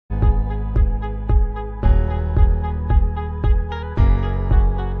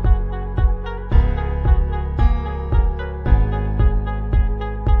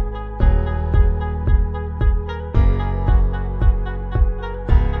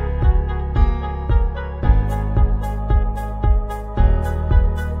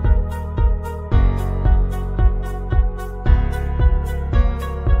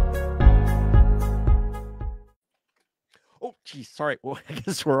sorry. Well, I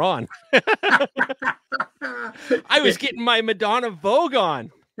guess we're on. I was getting my Madonna Vogue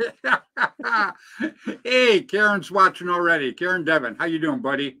on. Hey, Karen's watching already. Karen Devon, how you doing,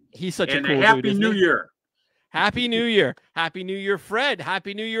 buddy? He's such and a cool happy dude, New Year. Happy New Year. Happy New Year, Fred.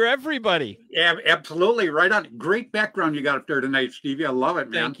 Happy New Year, everybody. Yeah, absolutely. Right on. Great background you got up there tonight, Stevie. I love it,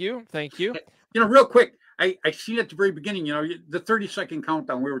 man. Thank you. Thank you. Real quick, I seen at the very beginning, the 30-second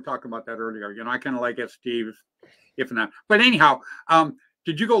countdown. We were talking about that earlier. I kind of like it, Steve, if not. But anyhow,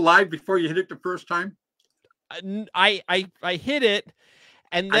 did you go live before you hit it the first time? I hit it.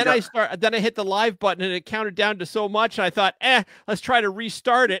 And then I hit the live button and it counted down to so much. And I thought, let's try to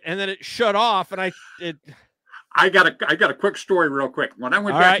restart it. And then it shut off. And I got a quick story real quick. When I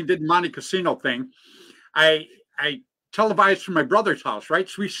went back and did the Monte Casino thing, I televised from my brother's house, right?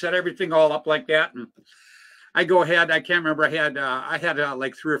 So we set everything all up like that. And I go ahead. I can't remember. I had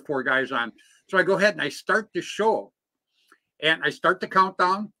like 3 or 4 guys on. So I go ahead and I start the show and I start the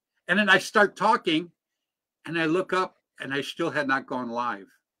countdown and then I start talking and I look up and I still had not gone live.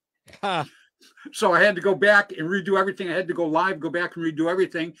 So I had to go back and redo everything. I had to go live, go back and redo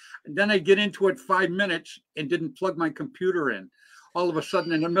everything. And then I get into it 5 minutes and didn't plug my computer in. All of a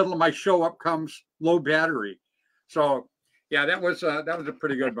sudden, in the middle of my show, up comes low battery. So, yeah, that was a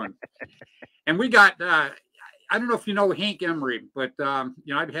pretty good one. And we got, I don't know if you know Hank Emery, but,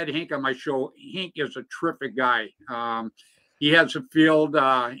 I've had Hank on my show. Hank is a terrific guy. He has a field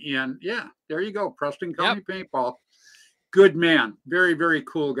in, there you go, Preston County Paintball. Good man. Very, very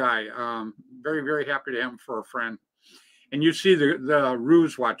cool guy. Very, very happy to have him for a friend. And you see the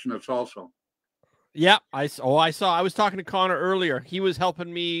Ruse watching us also. Yeah, I saw. I was talking to Connor earlier. He was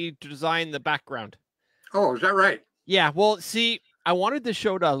helping me to design the background. Oh, is that right? Yeah. Well, see, I wanted the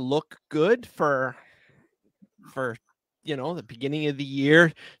show to look good for the beginning of the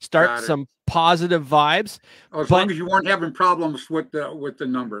year, start some positive vibes. Oh, as long as you weren't having problems with the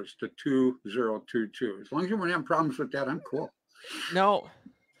numbers, the 2022. As long as you weren't having problems with that, I'm cool. No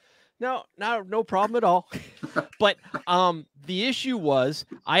problem at all. But the issue was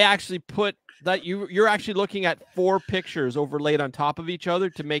I actually put that you're actually looking at 4 pictures overlaid on top of each other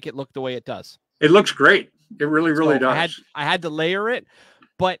to make it look the way it does. It looks great. It really, really does. I had to layer it,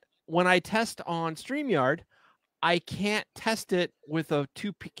 but when I test on StreamYard, I can't test it with a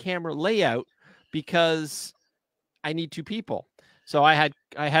 2-camera layout because I need 2 people. So I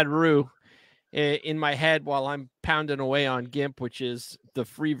had Rue in my head while I'm pounding away on GIMP, which is the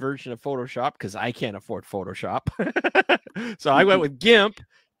free version of Photoshop because I can't afford Photoshop. So I went with GIMP,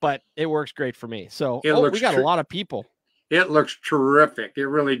 but it works great for me. So we got a lot of people. It looks terrific. It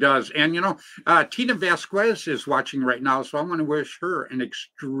really does. And, Tina Vasquez is watching right now, so I want to wish her an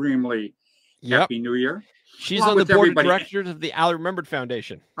extremely happy New Year. She's on the board of directors of the Al Remembered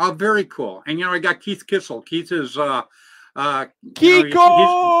Foundation. Oh, very cool. And, I got Keith Kissel. Keith is Kiko!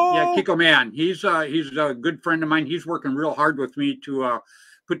 Kiko man. He's a good friend of mine. He's working real hard with me to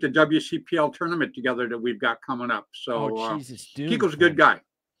put the WCPL tournament together that we've got coming up. So Jesus, Kiko's a good guy.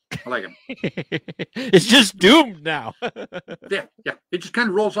 I like him. It's just doomed now. Yeah. It just kind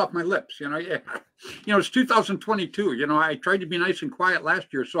of rolls off my lips, It's 2022. I tried to be nice and quiet last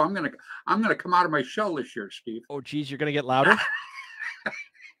year, so I'm gonna come out of my shell this year, Steve. Oh, geez, you're gonna get louder.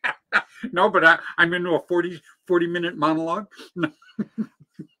 No, but I'm into a 40-minute monologue.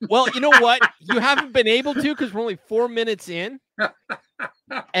 Well, you know what? You haven't been able to because we're only 4 minutes in.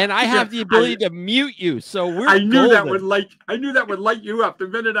 And I have the ability to mute you, so we're. I knew that would light you up the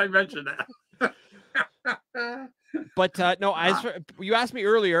minute I mentioned that. But no, you asked me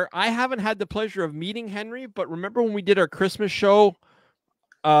earlier. I haven't had the pleasure of meeting Henry, but remember when we did our Christmas show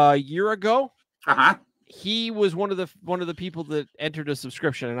a year ago? He was one of the people that entered a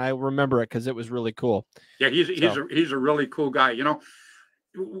subscription, and I remember it because it was really cool. Yeah, he's a really cool guy.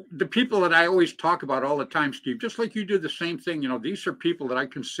 The people that I always talk about all the time, Steve, just like you do the same thing, these are people that I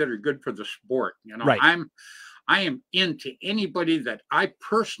consider good for the sport. Right. I am into anybody that I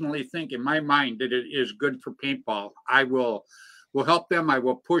personally think in my mind that it is good for paintball. I will help them. I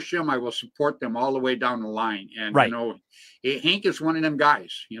will push them. I will support them all the way down the line. And, Hank is one of them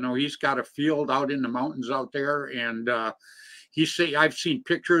guys. He's got a field out in the mountains out there. And I've seen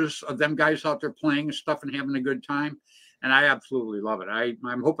pictures of them guys out there playing and stuff and having a good time. And I absolutely love it.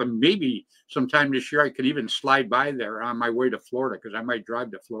 I'm hoping maybe sometime this year I could even slide by there on my way to Florida because I might drive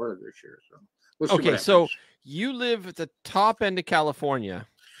to Florida this year. So we'll see. Okay, so you live at the top end of California.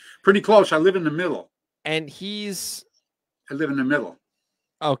 Pretty close. I live in the middle. And I live in the middle.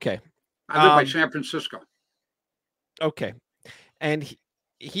 Okay. I live by San Francisco. Okay. And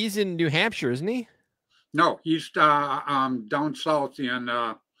he's in New Hampshire, isn't he? No, he's down south in,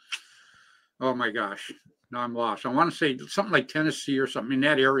 oh my gosh. I'm lost. I want to say something like Tennessee or something in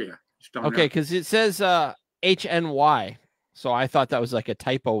that area. Okay, because it says HNY, so I thought that was like a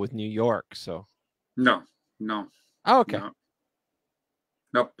typo with New York. So no. Oh, okay. No.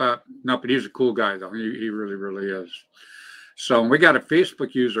 Nope. But he's a cool guy though. He really, really is. So we got a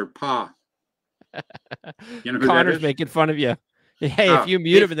Facebook user, Pa. You know who Connor's that is? Making fun of you. Hey, if you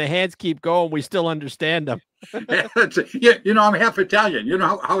mute him and the hands keep going, we still understand them. Yeah, I'm half Italian. You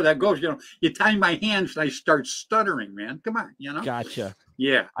know how that goes. You tie my hands and I start stuttering, man. Come on, Gotcha.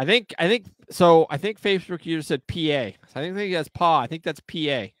 Yeah. I think so. I think Facebook user said PA. So I think that's Pa. I think that's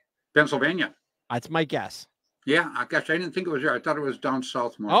PA. Pennsylvania. That's my guess. Yeah, gosh, I didn't think it was there. I thought it was down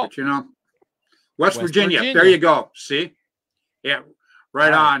south more. But West Virginia. There you go. See? Yeah.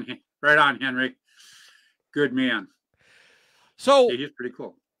 Right on, Henry. Good man. So he's pretty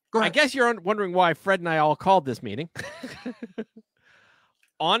cool. Go ahead. I guess you're wondering why Fred and I all called this meeting.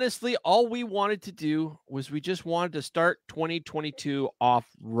 Honestly, all we wanted to do was we just wanted to start 2022 off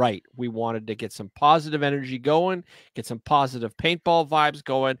right. We wanted to get some positive energy going, get some positive paintball vibes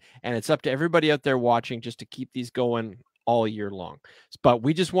going, and it's up to everybody out there watching just to keep these going all year long. But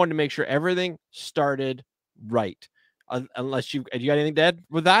we just wanted to make sure everything started right. Unless you got anything to add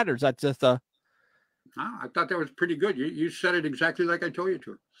with that, or is that just a... I thought that was pretty good. You said it exactly like I told you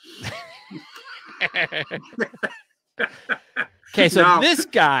to. Okay, so this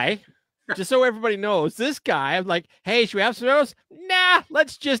guy, just so everybody knows, this guy, I'm like, hey, should we have some notes? Nah,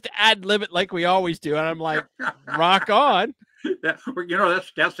 let's just ad-lib it like we always do. And I'm like, rock on. That's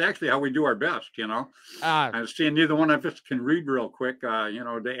actually how we do our best, I'm seeing neither one of us can read real quick.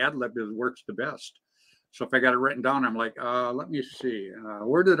 The ad-lib works the best. So if I got it written down, I'm like, let me see.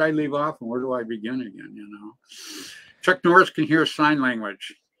 Where did I leave off and where do I begin again, Chuck Norris can hear sign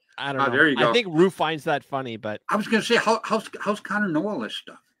language. I don't know. There you go. I think Rue finds that funny, but I was going to say, how's Connor know all this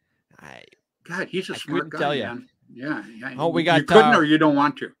stuff? God, he's a smart guy, tell man. Yeah. Oh, we got... You couldn't or you don't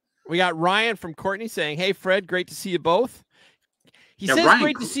want to. We got Ryan from Courtney saying, hey, Fred, great to see you both. He says Ryan,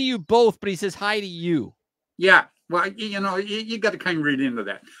 great to see you both, but he says hi to you. Yeah. Well, you got to kind of read into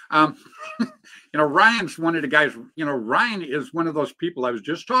that. Ryan's one of the guys, Ryan is one of those people I was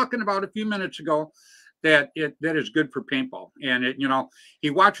just talking about a few minutes ago that is good for paintball. And he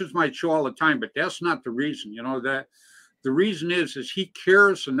watches my show all the time, but that's not the reason, that the reason is he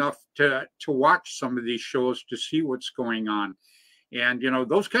cares enough to watch some of these shows to see what's going on. And,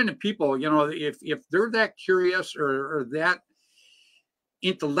 those kind of people, if they're that curious or that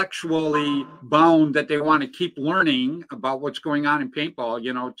intellectually bound that they want to keep learning about what's going on in paintball,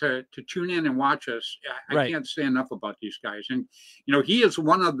 to tune in and watch us. I can't say enough about these guys. And, he is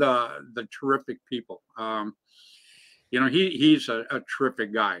one of the terrific people. He's a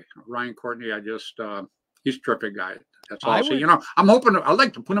terrific guy. Ryan Courtney, he's a terrific guy. That's all I'll say. I'm hoping, I'd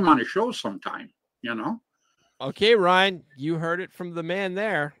like to put him on a show sometime, Okay, Ryan, you heard it from the man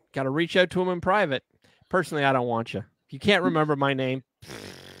there. Got to reach out to him in private. Personally, I don't want you. You can't remember my name.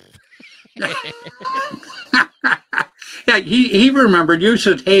 Yeah, he remembered. You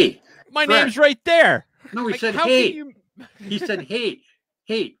said, hey. My Fred. Name's right there. No, he said, hey. He said, hey,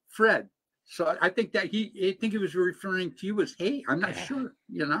 Fred. So I think that he was referring to you as hey. I'm not sure,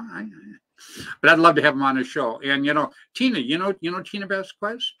 but I'd love to have him on the show. And Tina, Tina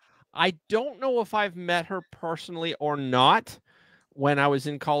Vasquez? I don't know if I've met her personally or not when I was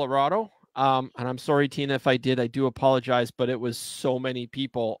in Colorado. And I'm sorry, Tina, if I did, I do apologize, but it was so many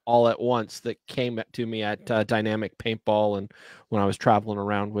people all at once that came to me at Dynamic Paintball and when I was traveling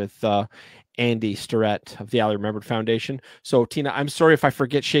around with Andy Starrett of the Alley Remembered Foundation. So, Tina, I'm sorry if I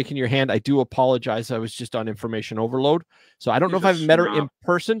forget shaking your hand. I do apologize. I was just on information overload. So I don't know if I've met her in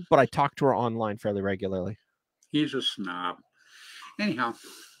person, but I talk to her online fairly regularly. He's a snob. Anyhow,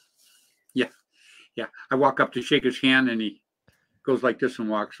 yeah. I walk up to shake his hand and he goes like this and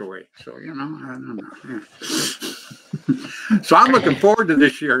walks away. So, I don't know. Yeah. So I'm looking forward to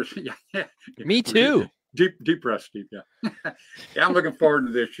this year. Yeah. Me too. Deep breath, Steve. Yeah. Yeah, I'm looking forward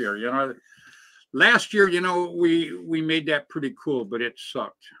to this year. Last year, we made that pretty cool, but it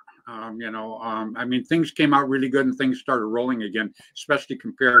sucked. Things came out really good and things started rolling again, especially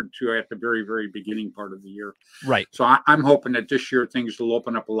compared to at the very, very beginning part of the year. Right. So I'm hoping that this year things will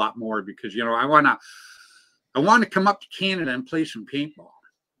open up a lot more because, I want to come up to Canada and play some paintball.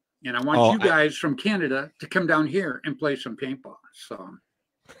 And I want you guys from Canada to come down here and play some paintball. So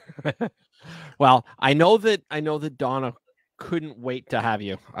well, I know that Donna couldn't wait to have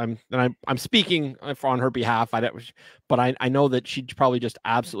you. I'm speaking on her behalf. But I know that she'd probably just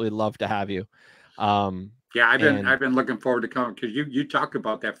absolutely love to have you. Yeah, I've been looking forward to coming because you talk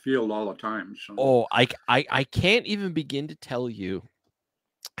about that field all the time. So. I can't even begin to tell you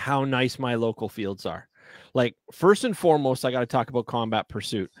how nice my local fields are. Like, first and foremost, I got to talk about Combat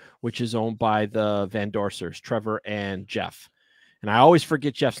Pursuit, which is owned by the Van Dorsers, Trevor and Jeff. And I always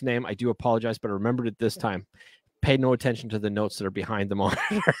forget Jeff's name. I do apologize, but I remembered it this time. Pay no attention to the notes that are behind the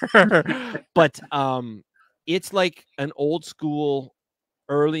monitor. But it's like an old school,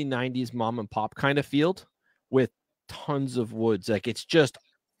 early 90s mom and pop kind of field with tons of woods. Like, it's just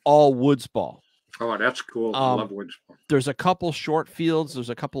all woods ball. Oh, that's cool. I love woods ball. There's a couple short fields. There's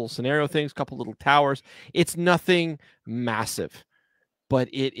a couple scenario things, a couple little towers. It's nothing massive, but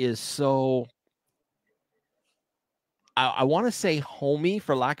it is so, I want to say homey,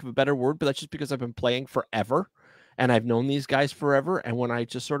 for lack of a better word, but that's just because I've been playing forever and I've known these guys forever. And when I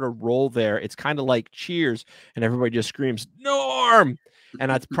just sort of roll there, it's kind of like Cheers and everybody just screams, Norm. And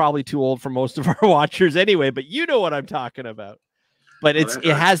that's probably too old for most of our watchers anyway, but you know what I'm talking about. But it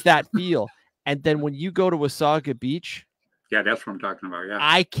has that feel. And then when you go to Wasaga Beach, yeah, that's what I'm talking about. Yeah,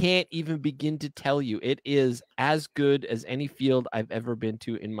 I can't even begin to tell you. It is as good as any field I've ever been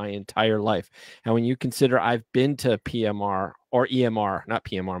to in my entire life. And when you consider I've been to PMR or EMR, not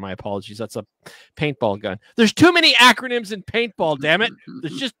PMR, my apologies. That's a paintball gun. There's too many acronyms in paintball, damn it.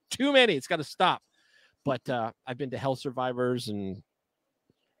 There's just too many. It's got to stop. But I've been to Hell Survivors and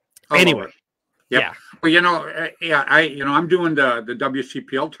anyway. Yeah. Well, I'm doing the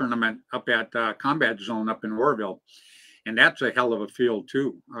WCPL tournament up at Combat Zone up in Oroville, and that's a hell of a field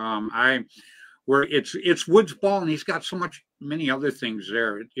too. Where it's woods ball, and he's got many other things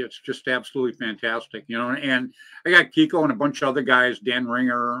there. It's just absolutely fantastic, And I got Kiko and a bunch of other guys, Dan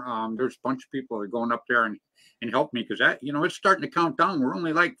Ringer. There's a bunch of people that are going up there and help me because that, it's starting to count down. We're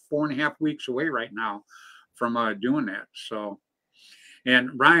only like 4.5 weeks away right now from doing that. So.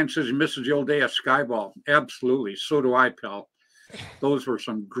 And Ryan says he misses the old day of Skyball. Absolutely. So do I, pal. Those were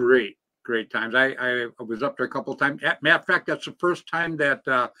some great times. I was up there a couple of times. Matter of fact, that's the first time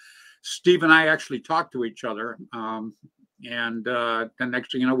that Steve and I actually talked to each other. And the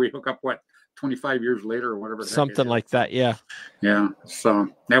next thing you know, we hook up, 25 years later or whatever. Something like that, yeah. Yeah. So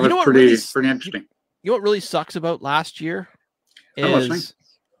that was pretty interesting. You know what really sucks about last year is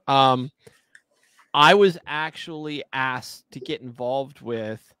I was actually asked to get involved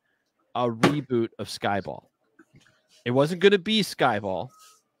with a reboot of Skyball. It wasn't going to be Skyball,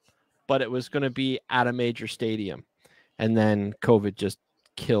 but it was going to be at a major stadium. And then COVID just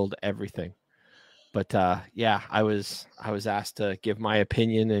killed everything. But I was asked to give my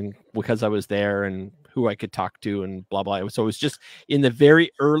opinion, and because I was there and who I could talk to and blah, blah. So it was just in the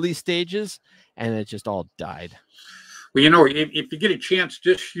very early stages, and it just all died. Well, if you get a chance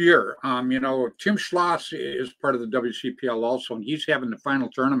this year, Tim Schloss is part of the WCPL also, and he's having the final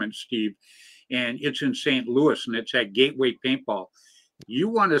tournament, Steve, and it's in St. Louis, and it's at Gateway Paintball. You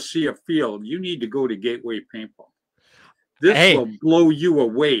want to see a field, you need to go to Gateway Paintball. This will blow you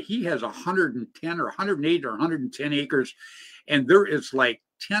away. He has 110 or 108 or 110 acres, and there is like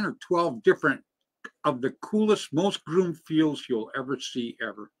 10 or 12 different of the coolest, most groomed fields you'll ever see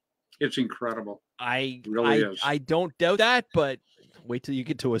ever. It's incredible. It really is. I don't doubt that, but wait till you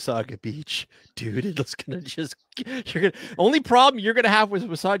get to Wasaga Beach, dude. It's gonna only problem you're gonna have with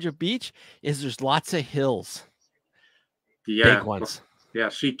Wasaga Beach is there's lots of hills. Yeah, big ones. Yeah,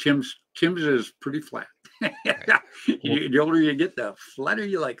 see, Tim's is pretty flat. The older you get, the flatter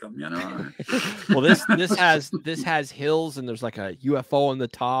you like them, Well, this has hills, and there's like a UFO on the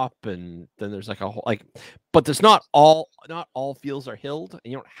top, and then there's like a whole but there's not all fields are hilled,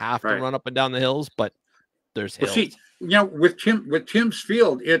 and you don't have to run up and down the hills, but there's hills. Well, see, with Tim's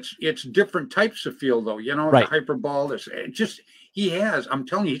field, it's different types of field though. The hyperball is I'm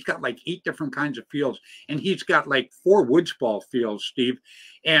telling you, he's got like 8 different kinds of fields, and he's got like 4 woods ball fields, Steve,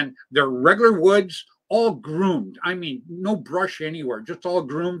 and they're regular woods, all groomed. I mean, no brush anywhere, just all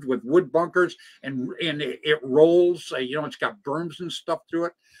groomed with wood bunkers, and it rolls. It's got berms and stuff through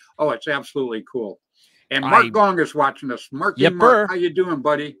it. Oh, it's absolutely cool. And Mark Gong is watching us. Mark, how you doing,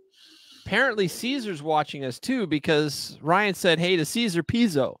 buddy? Apparently, Caesar's watching us too, because Ryan said, "Hey to Caesar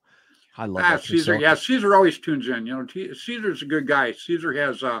Pizzo." I love that Caesar. Yeah, Caesar always tunes in. Caesar's a good guy. Caesar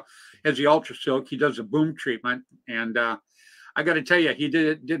has the Ultra Silk. He does a boom treatment, and I got to tell you, he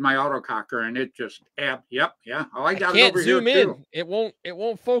did my autococker, and it just yep. Oh, I got it over here too. It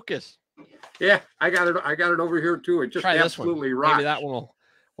won't focus. Yeah, I got it over here too. It just absolutely rocks. Maybe that one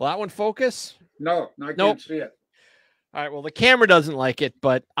will that one focus? No, I can't see it. All right, well, the camera doesn't like it,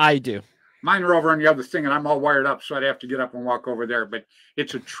 but I do. Mine are over on the other thing, and I'm all wired up, so I'd have to get up and walk over there. But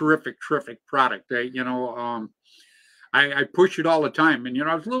it's a terrific product. I push it all the time, and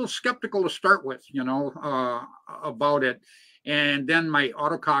I was a little skeptical to start with, about it, and then my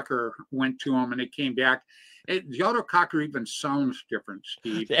autococker went to him, and it came back, the autococker even sounds different,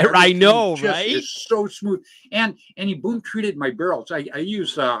 Steve. I know, just right? is so smooth. And he boom treated my barrels. I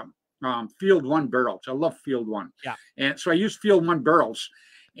use Field 1 barrels. I love Field 1. Yeah. And so I use Field 1 barrels.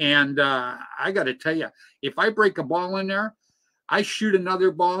 And I got to tell you, if I break a ball in there, I shoot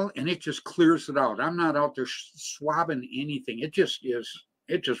another ball and it just clears it out. I'm not out there swabbing anything. It just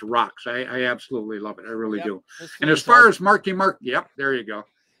rocks. I absolutely love it. I really do. And as far as Mark, yep, there you go.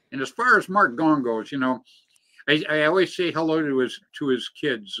 And as far as Mark Gong goes, I always say hello to his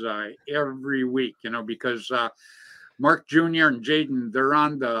kids every week, because Mark Jr. and Jaden, they're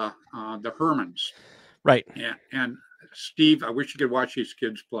on the Hermans. Right. Yeah. And Steve, I wish you could watch these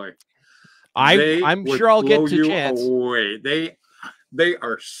kids play. I'm sure I'll get to chance. Away. They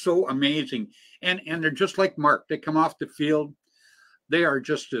are so amazing. And they're just like Mark. They come off the field. They are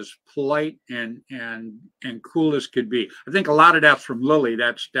just as polite and cool as could be. I think a lot of that's from Lily.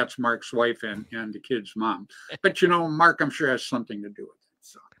 That's Mark's wife and the kid's mom. But Mark, I'm sure has something to do with it.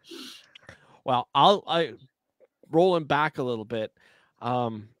 So, well, I rolling back a little bit.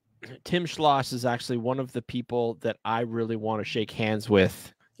 Tim Schloss is actually one of the people that I really want to shake hands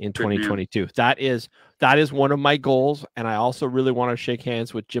with in 2022. That is one of my goals, and I also really want to shake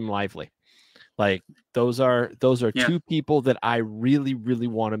hands with Jim Lively. Like those are two people that I really, really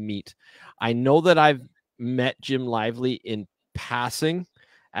want to meet. I know that I've met Jim Lively in passing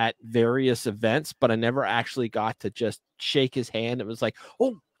at various events, but I never actually got to just shake his hand. It was like,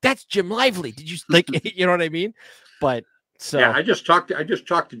 oh, that's Jim Lively. Did you like, you know what I mean? But so yeah, I just talked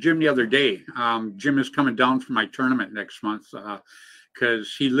to Jim the other day. Jim is coming down for my tournament next month.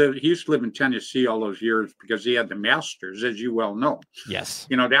 Because he used to live in Tennessee all those years because he had the Masters, as you well know. Yes.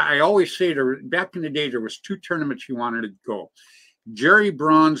 I always say back in the day, there was 2 tournaments he wanted to go. Jerry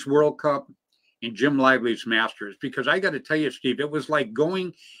Braun's World Cup and Jim Lively's Masters. Because I got to tell you, Steve, it was like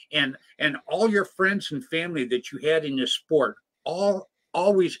going and all your friends and family that you had in this sport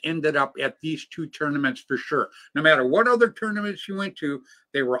always ended up at these 2 tournaments for sure. No matter what other tournaments you went to,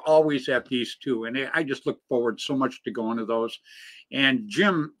 they were always at these 2. And I just look forward so much to going to those. And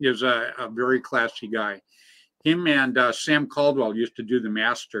Jim is a very classy guy. Him and Sam Caldwell used to do the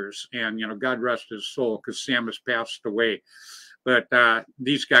Masters. And, God rest his soul because Sam has passed away. But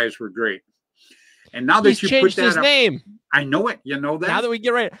these guys were great. And now that you changed put that his name. I know it. You know that? Now that we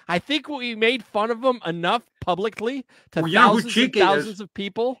get right. I think we made fun of him enough publicly to thousands and thousands of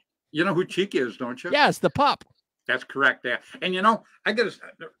people. You know who Cheek is, don't you? Yes, the pup. That's correct. Yeah. And I got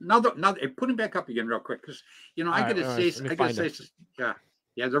to now put him back up again real quick because I got to say,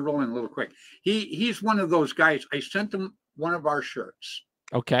 yeah, they're rolling a little quick. He's one of those guys. I sent him one of our shirts.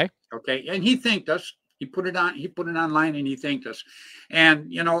 Okay. And he thanked us. He put it online and he thanked us.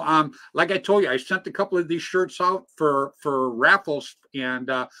 And like I told you, I sent a couple of these shirts out for raffles, and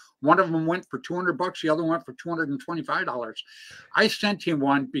one of them went for $200. The other went for $225. I sent him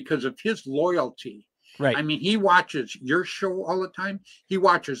one because of his loyalty. Right. I mean, he watches your show all the time. He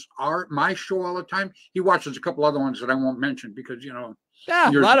watches my show all the time. He watches a couple other ones that I won't mention because yeah,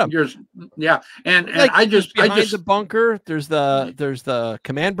 a lot of yeah. And like behind the bunker. There's the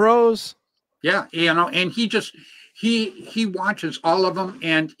Command Bros. Yeah, and he watches all of them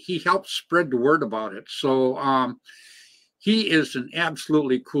and he helps spread the word about it. So he is an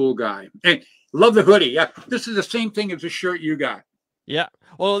absolutely cool guy. Hey, love the hoodie. Yeah, this is the same thing as the shirt you got. Yeah.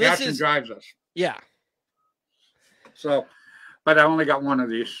 Well, this Passion drives us. Yeah. So, but I only got one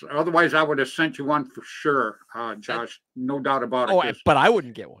of these. Otherwise, I would have sent you one for sure, Josh. No doubt about it. Oh, but I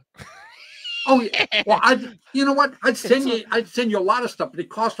wouldn't get one. Oh, yeah. Well, you know what? I'd send you a lot of stuff, but it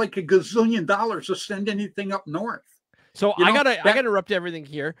costs like $1 gazillion to send anything up north. So I gotta interrupt everything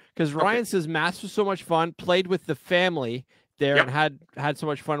here because Ryan says Mass was so much fun. Played with the family there and had so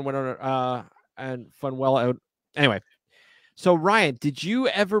much fun. Went on and fun well out. Anyway, so Ryan, did you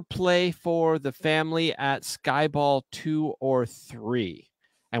ever play for the family at Skyball 2 or 3?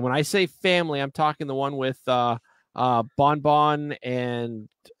 And when I say family, I'm talking the one with Bon, and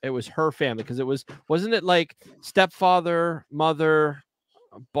it was her family because wasn't it like stepfather, mother,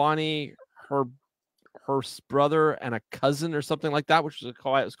 Bonnie, her brother, and a cousin or something like that, which was it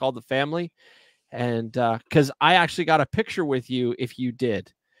was called the family. And because I actually got a picture with you if you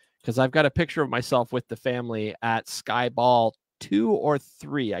did, because I've got a picture of myself with the family at Skyball 2 or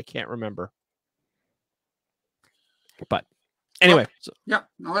 3. I can't remember, but anyway, yeah,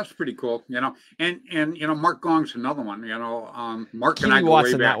 no, that's pretty cool, and Mark Gong's another one, Mark Keely and I go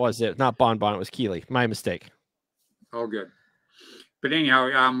Watson, way back. That was it, not Bon. It was Keely. My mistake. Oh, good. But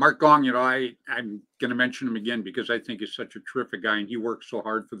anyhow, Mark Gong, I'm going to mention him again because I think he's such a terrific guy, and he works so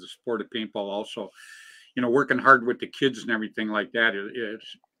hard for the sport of paintball also. Working hard with the kids and everything like that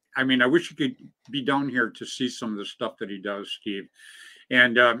I mean, I wish you could be down here to see some of the stuff that he does, Steve.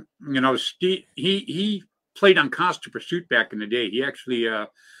 And Steve, he played on Constant Pursuit back in the day. He actually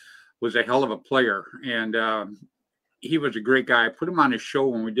was a hell of a player, and he was a great guy. I put him on his show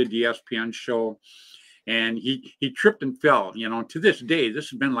when we did the ESPN show, and he tripped and fell. To this day, this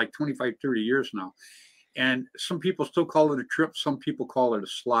has been like 25, 30 years now. And some people still call it a trip. Some people call it a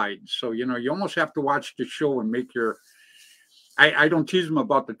slide. So, you almost have to watch the show and make your. I don't tease him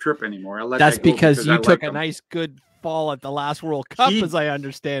about the trip anymore. I let That's that go because you took a him. nice, good fall at the last World Cup, as I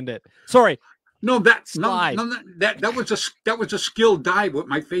understand it. Sorry. No, that was a skilled dive with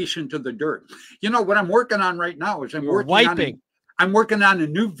my face into the dirt. What I'm working on right now is I'm working on a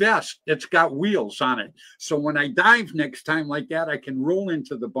new vest that's got wheels on it. So when I dive next time like that, I can roll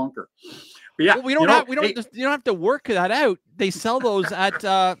into the bunker. But yeah, you don't have to work that out. They sell those at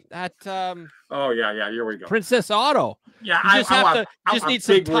oh yeah, here we go. Princess Auto. Yeah, you just need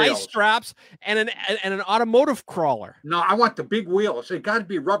some tie straps and an automotive crawler. No, I want the big wheels. They got to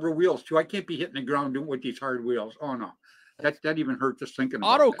be rubber wheels too. I can't be hitting the ground doing with these hard wheels. Oh no, that even hurt just thinking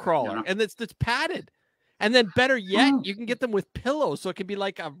about auto that, crawler, and it's padded. And then better yet, you can get them with pillows, so it can be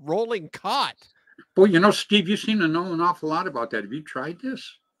like a rolling cot. Boy, Steve, you seem to know an awful lot about that. Have you tried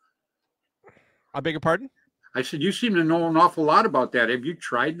this? I beg your pardon? I said, you seem to know an awful lot about that. Have you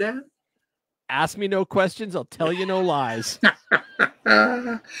tried that? Ask me no questions. I'll tell you no lies.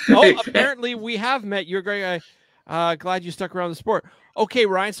 Apparently we have met. You're a great guy. Glad you stuck around the sport. Okay,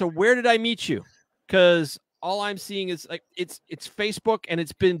 Ryan. So where did I meet you? Because all I'm seeing is like it's Facebook, and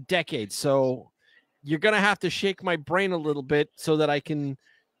it's been decades. So you're going to have to shake my brain a little bit so that I can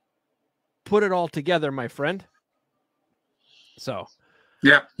put it all together, my friend. So.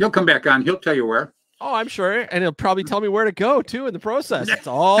 Yeah, he'll come back on. He'll tell you where. Oh, I'm sure. And he'll probably tell me where to go, too, in the process. It's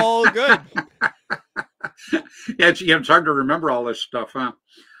all good. Yeah, it's hard to remember all this stuff, huh?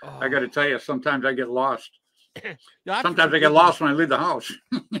 Oh. I got to tell you, sometimes I get lost. Sometimes I get lost when I leave the house.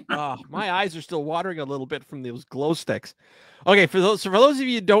 My eyes are still watering a little bit from those glow sticks. Okay, for those of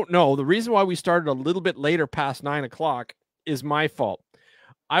you who don't know, the reason why we started a little bit later past 9 o'clock is my fault.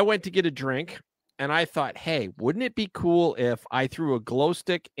 I went to get a drink. And I thought, hey, wouldn't it be cool if I threw a glow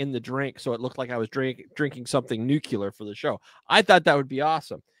stick in the drink so it looked like I was drinking something nuclear for the show? I thought that would be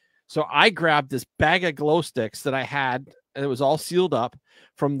awesome. So I grabbed this bag of glow sticks that I had, and it was all sealed up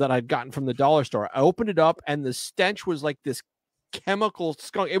that I'd gotten from the dollar store. I opened it up, and the stench was like this chemical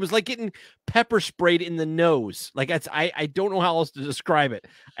skunk. It was like getting pepper sprayed in the nose. Like I don't know how else to describe it.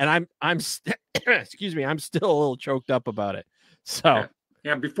 And I'm excuse me, I'm still a little choked up about it. So.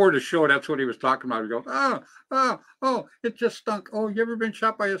 Yeah, before the show, that's what he was talking about. He goes, oh, it just stunk. Oh, you ever been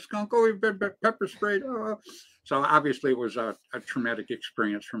shot by a skunk? Oh, you've been pepper sprayed. Oh. So obviously it was a traumatic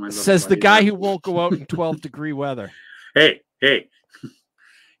experience for my little Says buddy. The guy who won't go out in 12-degree weather. Hey.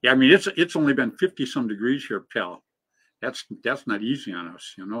 Yeah, I mean, it's only been 50-some degrees here, pal. That's not easy on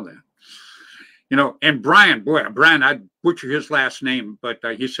us. You know that. And Brian, I'd butcher his last name, but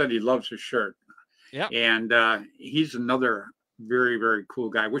he said he loves his shirt. Yeah. And he's another very, very cool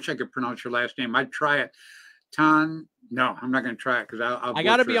guy. I wish I could pronounce your last name. I'd try it. No, I'm not going to try it because I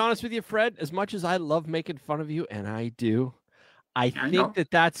got to be honest with you, Fred. As much as I love making fun of you, and I do, I don't think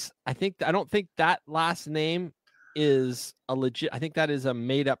that last name is a legit. I think that is a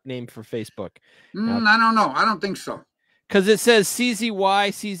made up name for Facebook. I don't know. I don't think so. Because it says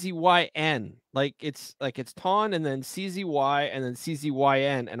CZYN. Like it's Ton and then CZY and then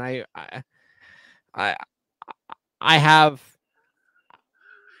CZYN. And I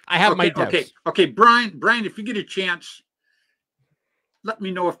have my doubts. Okay, Brian, if you get a chance, let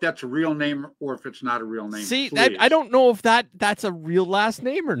me know if that's a real name or if it's not a real name. See, I don't know if that's a real last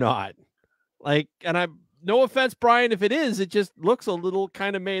name or not. Like, and no offense, Brian, if it is, it just looks a little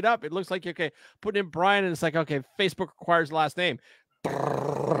kind of made up. It looks like, okay, put in Brian and it's like, okay, Facebook requires last name.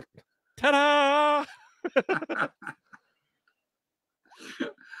 Ta-da!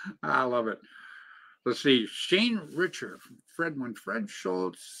 I love it. Let's see. Shane Richard, when Fred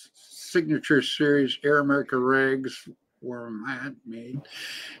Schultz signature series Air America regs were made,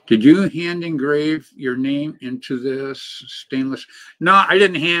 did you hand engrave your name into this stainless? No, I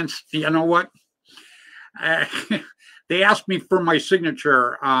didn't hand. You know what? They asked me for my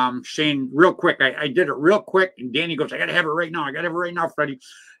signature, Shane, real quick. I did it real quick, and Danny goes, I got to have it right now. Freddie.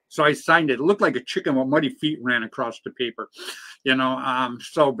 So I signed it. It looked like a chicken with muddy feet ran across the paper,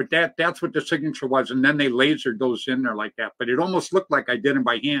 but that's what the signature was. And then they lasered those in there like that. But it almost looked like I did it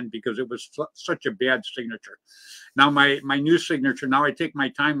by hand because it was such a bad signature. Now my new signature, now I take my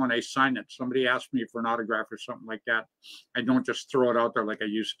time when I sign it. Somebody asks me for an autograph or something like that. I don't just throw it out there like I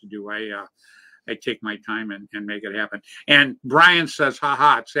used to do. I take my time and make it happen. And Brian says,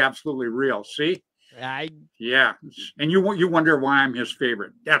 haha, it's absolutely real. See? Yeah. And you wonder why I'm his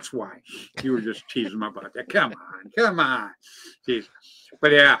favorite. That's why. You were just teasing him about that. Come on. Jeez.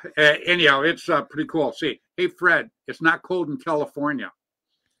 But yeah, anyhow, it's pretty cool. See, hey, Fred, it's not cold in California.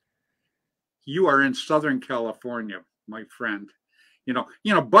 You are in Southern California, my friend. You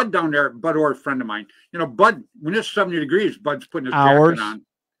know, Bud down there, Bud or a friend of mine, Bud, when it's 70 degrees, Bud's putting his jacket on.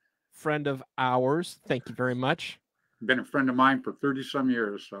 Friend of ours. Thank you very much. Been a friend of mine for 30 some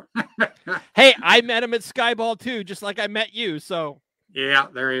years. So hey, I met him at Skyball too, just like I met you. So yeah,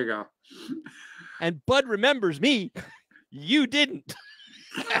 there you go. And Bud remembers me. You didn't.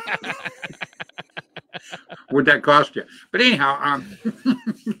 What'd that cost you? But anyhow,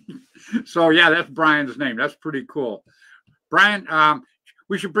 so yeah, that's Brian's name. That's pretty cool. Brian,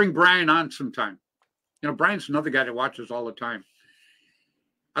 we should bring Brian on sometime. Brian's another guy that watches all the time.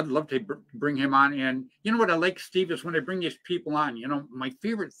 I'd love to bring him on. And you know what I like, Steve, is when I bring these people on, my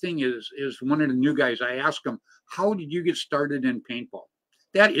favorite thing is one of the new guys. I ask them, how did you get started in paintball?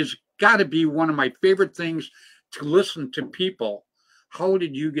 That is got to be one of my favorite things, to listen to people. How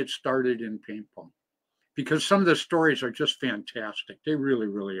did you get started in paintball? Because some of the stories are just fantastic. They really,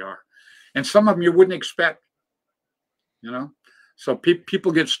 really are. And some of them you wouldn't expect, So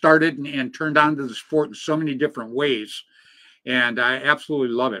people get started and turned on to the sport in so many different ways. And I absolutely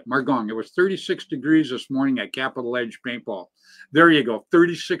love it. Margong, it was 36 degrees this morning at Capitol Edge Paintball. There you go.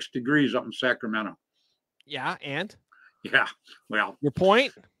 36 degrees up in Sacramento. Yeah, and? Yeah, well. Your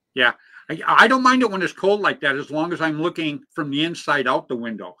point? Yeah. I don't mind it when it's cold like that, as long as I'm looking from the inside out the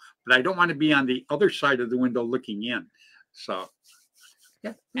window. But I don't want to be on the other side of the window looking in. So,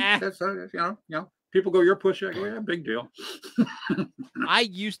 yeah, that's, people go, you're pushing. I go, yeah, big deal. I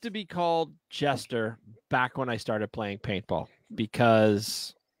used to be called Jester back when I started playing paintball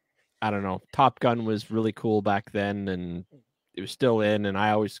because, I don't know, Top Gun was really cool back then and it was still in. And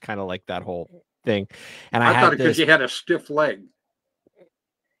I always kind of liked that whole thing. And I thought it because you had a stiff leg.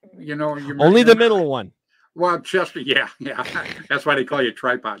 Only the middle one. Well, Chester, yeah. That's why they call you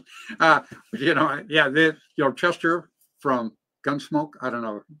tripod. Chester from Gunsmoke. I don't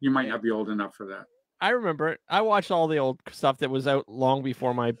know. You might not be old enough for that. I remember it. I watched all the old stuff that was out long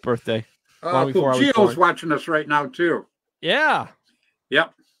before my birthday. Cool. Gio's watching us right now too. Yeah.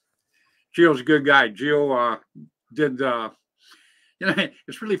 Yep. Gio's a good guy. Gio did.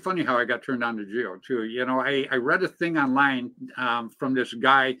 It's really funny how I got turned on to Gio too. I read a thing online from this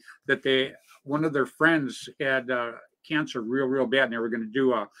guy that one of their friends had cancer real bad, and they were going to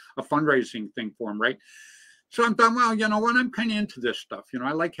do a fundraising thing for him, right? So I'm thinking, well, you know what? I'm kind of into this stuff.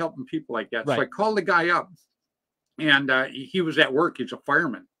 I like helping people like that. Right. So I called the guy up, and he was at work. He's a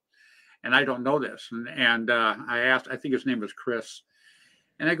fireman, and I don't know this. And I asked, I think his name was Chris.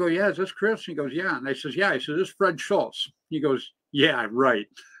 And I go, yeah, is this Chris? He goes, yeah. And I says, yeah. He says, this is Fred Schultz. He goes, yeah, right.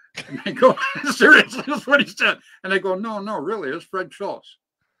 And I go, seriously, that's what he said. And I go, no, really, it's Fred Schultz.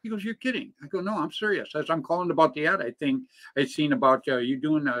 He goes, you're kidding. I go, no, I'm serious. I'm calling about the ad. I think I seen about you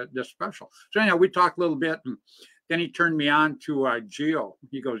doing this special. So anyhow, we talked a little bit, and then he turned me on to Gio.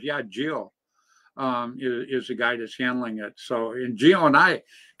 He goes, yeah, Gio is the guy that's handling it. So, and Gio and I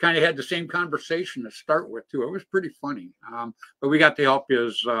kind of had the same conversation to start with too. It was pretty funny. But we got to help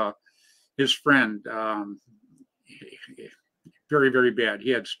his friend. Very, very bad.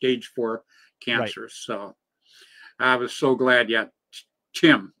 He had stage 4 cancer. Right. So I was so glad. Yeah.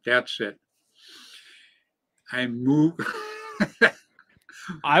 Tim, that's it. I moved.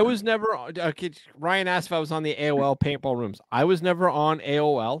 I was never. Ryan asked if I was on the AOL paintball rooms. I was never on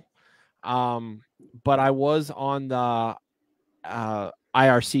AOL, but I was on the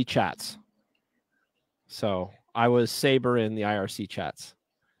IRC chats. So I was Saber in the IRC chats.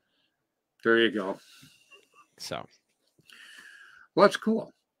 There you go. So, well, that's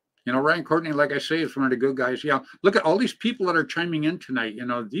cool. Ryan Courtney, like I say, is one of the good guys. Yeah, look at all these people that are chiming in tonight.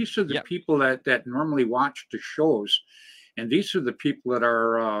 These are the people that normally watch the shows, and these are the people that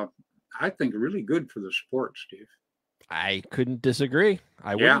are, I think, really good for the sport, Steve. I couldn't disagree.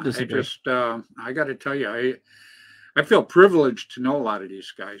 I wouldn't disagree. I got to tell you, I feel privileged to know a lot of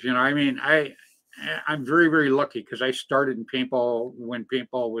these guys. I'm very, very lucky because I started in paintball when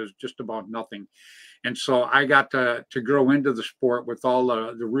paintball was just about nothing. And so I got to grow into the sport with all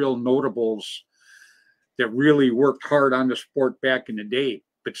the real notables that really worked hard on the sport back in the day.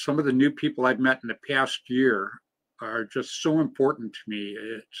 But some of the new people I've met in the past year are just so important to me.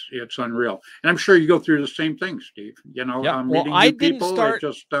 It's unreal. And I'm sure you go through the same thing, Steve. Meeting new people.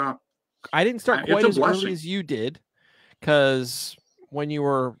 I didn't start quite as early as you did, because when you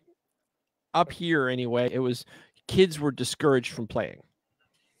were up here anyway, it was kids were discouraged from playing.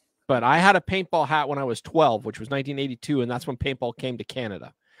 But I had a paintball hat when I was 12, which was 1982, and that's when paintball came to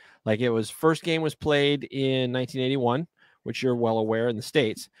Canada. Like it was first game was played in 1981, which you're well aware in the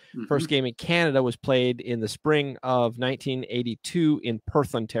States. First game in Canada was played in the spring of 1982 in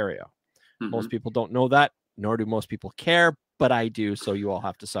Perth, Ontario. Most people don't know that, nor do most people care, but I do, so you all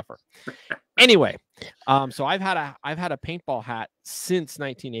have to suffer. Anyway, so I've had a paintball hat since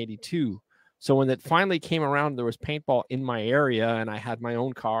 1982. So when it finally came around, there was paintball in my area, and I had my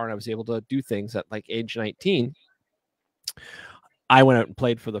own car, and I was able to do things at like age 19. I went out and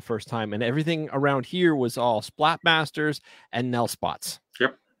played for the first time, and everything around here was all Splat Masters and Nell Spots.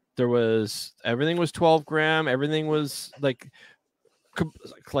 Yep. Everything was 12 gram. Everything was like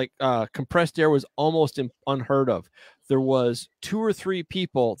compressed air was almost unheard of. There was 2 or 3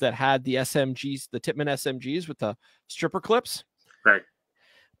 people that had the SMGs, the Tippmann SMGs with the stripper clips. Right.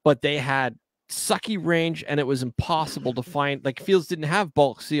 But they had sucky range, and it was impossible to find. Like fields didn't have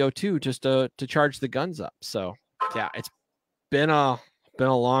bulk CO2 just to charge the guns up. So yeah, it's been a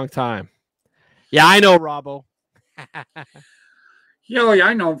long time. Yeah, I know, Robbo. Yeah,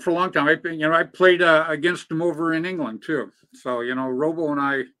 I know him for a long time. I played against him over in England too. So Robo and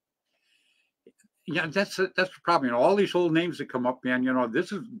I. Yeah, that's the problem. All these old names that come up, man.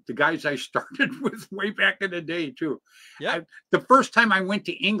 This is the guys I started with way back in the day too. Yeah. The first time I went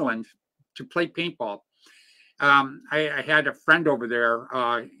to England to play paintball, I had a friend over there.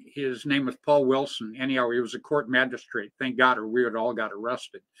 His name was Paul Wilson. Anyhow, he was a court magistrate. Thank God, or we would all got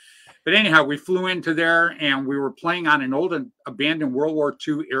arrested. But anyhow, we flew into there, and we were playing on an old abandoned World War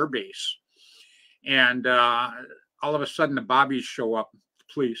II air base. And all of a sudden, the bobbies show up, the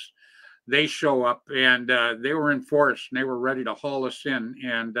police. They show up, and they were in force, and they were ready to haul us in.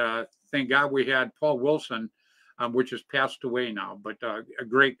 And thank God we had Paul Wilson, which has passed away now, but a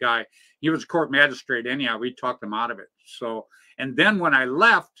great guy. He was a court magistrate. Anyhow, we talked him out of it. So, and then when I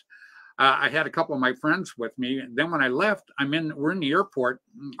left, I had a couple of my friends with me. And then when I left, we're in the airport.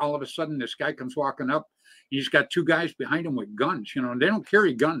 All of a sudden, this guy comes walking up. He's got 2 guys behind him with guns. And they don't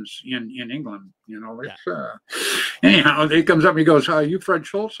carry guns in England. Anyhow, he comes up and he goes, "You Fred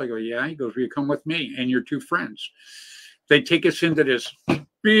Schultz?" I go, "Yeah." He goes, "Will you come with me and your 2 friends?" They take us into this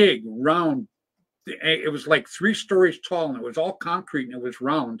big round. It was like 3 stories tall, and it was all concrete, and it was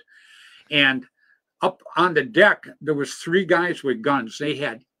round. And up on the deck, there was 3 guys with guns. They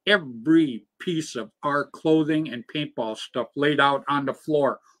had every piece of our clothing and paintball stuff laid out on the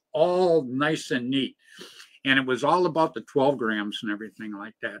floor, all nice and neat. And it was all about the 12 grams and everything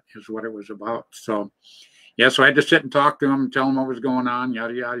like that is what it was about. So, yeah, so I had to sit and talk to him, tell him what was going on,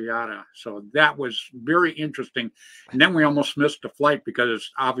 yada, yada, yada. So that was very interesting. And then we almost missed the flight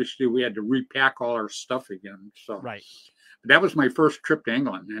because obviously we had to repack all our stuff again. So right. That was my first trip to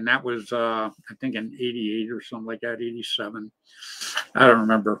England. And that was, I think, in 88 or something like that, 87. I don't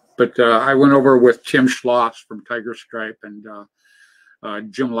remember. But I went over with Tim Schloss from Tiger Stripe, and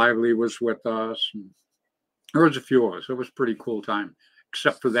Jim Lively was with us. And there was a few of us. It was a pretty cool time,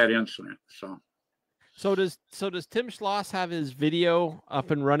 except for that incident. So does Tim Schloss have his video up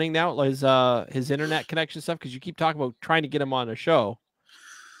and running now? His internet connection stuff? Because you keep talking about trying to get him on a show.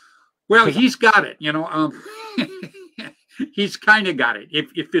 Well, he's got it. He's kind of got it.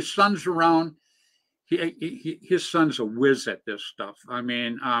 If his son's around, his son's a whiz at this stuff.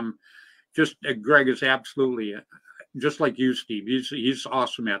 Greg is absolutely just like you, Steve. He's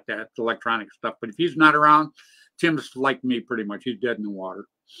awesome at that electronic stuff. But if he's not around, Tim's like me pretty much. He's dead in the water.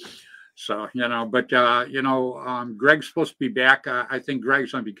 So, Greg's supposed to be back. I think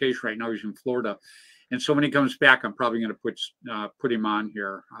Greg's on vacation right now. He's in Florida. And so when he comes back, I'm probably going to put him on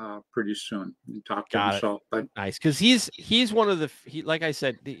here pretty soon and talk to him. So, but nice. Cause he's one of like I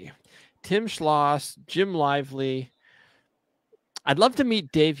said, Tim Schloss, Jim Lively. I'd love to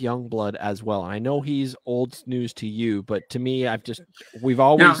meet Dave Youngblood as well. I know he's old news to you, but to me, we've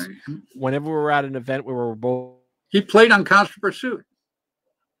always, whenever we're at an event where we're both. He played on Constant Pursuit.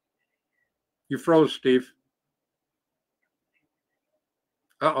 You froze, Steve.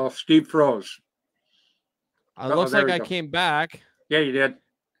 Uh-oh, Steve froze. It looks like I came back. Yeah, you did.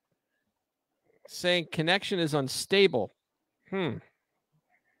 Saying connection is unstable. But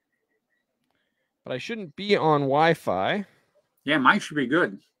I shouldn't be on Wi-Fi. Yeah, mine should be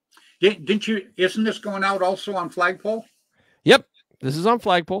good. Didn't you? Isn't this going out also on Flagpole? Yep, this is on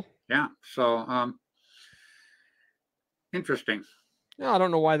Flagpole. Yeah, so interesting. I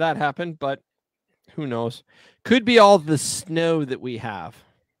don't know why that happened, but who knows? Could be all the snow that we have.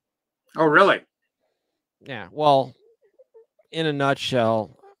 Oh, really? Yeah. Well, in a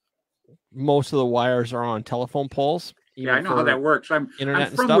nutshell, most of the wires are on telephone poles. Yeah, I know how that works. I'm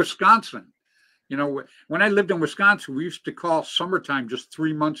from stuff. Wisconsin. You know, when I lived in Wisconsin, we used to call summertime just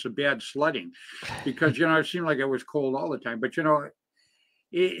 3 months of bad sledding because, you know, it seemed like it was cold all the time. But, you know,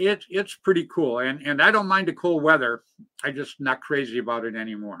 it's pretty cool. And I don't mind the cold weather. I just not crazy about it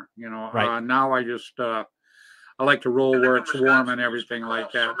anymore. You know, Right. now I just, I like to roll where it's warm and everything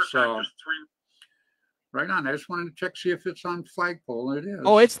like that. So right on. I just wanted to check, see if it's on Flagpole. It is.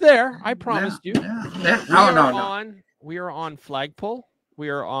 Oh, it's there. I promised you. Yeah. We are on Flagpole. We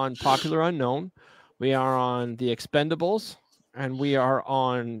are on Popular Unknown. We are on The Expendables, and we are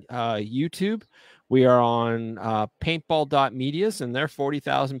on YouTube. We are on paintball.medias, and they're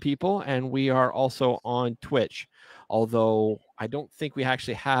 40,000 people. And we are also on Twitch, although I don't think we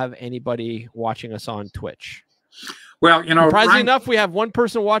actually have anybody watching us on Twitch. Well, you know, surprisingly enough, we have one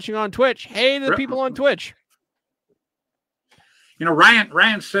person watching on Twitch. Hey, the people on Twitch. You know,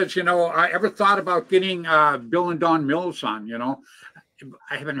 Ryan says, you know, I ever thought about getting Bill and Dawn Mills on, you know.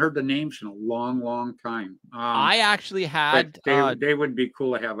 I haven't heard the names in a long, long time. I actually had. They would be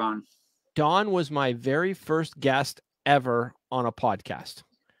cool to have on. Dawn was my very first guest ever on a podcast.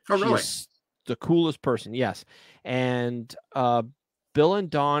 Oh, really? She's the coolest person, yes. And Bill and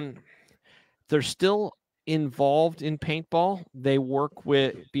Dawn, they're still involved in paintball. They work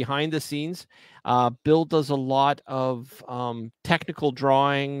with behind the scenes. Bill does a lot of technical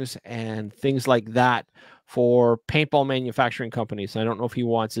drawings and things like that for paintball manufacturing companies. I don't know if he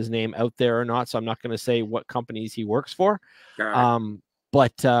wants his name out there or not, so I'm not going to say what companies he works for.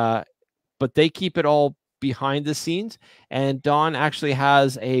 But they keep it all behind the scenes. And Dawn actually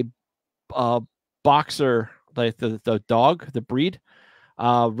has a boxer, like the dog, the breed,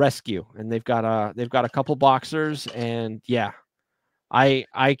 rescue, and they've got a couple boxers. And yeah,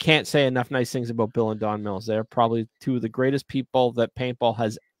 I can't say enough nice things about Bill and Dawn Mills. They're probably two of the greatest people that paintball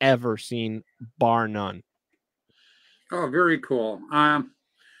has ever seen, bar none. Oh, very cool. Yeah,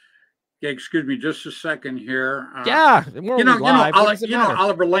 excuse me just a second here. You know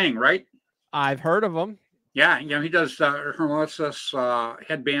Oliver Lang, right? I've heard of him. Yeah, you know, he does Hermosus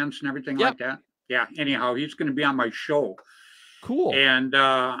headbands and everything like that. Yeah, anyhow, he's going to be on my show. Cool. And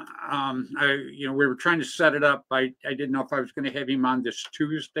we were trying to set it up. I didn't know if I was going to have him on this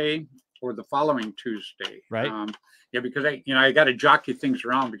Tuesday or the following Tuesday. Right. Because I got to jockey things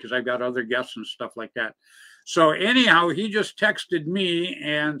around because I've got other guests and stuff like that. So anyhow, he just texted me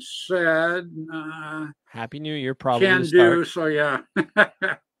and said, Happy New Year, probably. Can do. So yeah.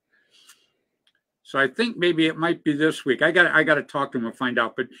 So I think maybe it might be this week. I got to talk to him and find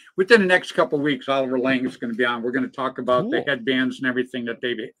out. But within the next couple of weeks, Oliver Lang is going to be on. We're going to talk about the headbands and everything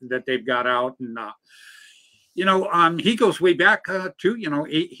that they've got out. And he goes way back too. You know,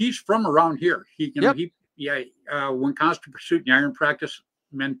 he's from around here. When Constant Pursuit and the Iron Practice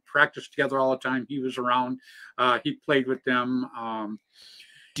men practiced together all the time. He was around. He played with them.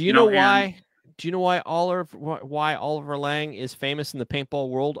 Do you know why? Do you know why Oliver Lang is famous in the paintball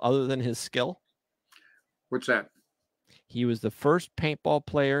world other than his skill? What's that? He was the first paintball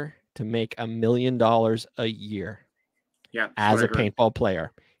player to make $1 million a year. Yeah, as a paintball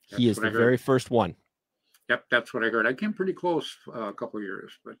player. He is the very first one. Yep, that's what I heard. I came pretty close a couple of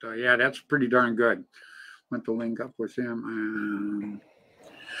years, but yeah, that's pretty darn good. Went to link up with him.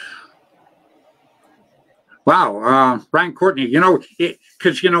 Wow, Brian Courtney,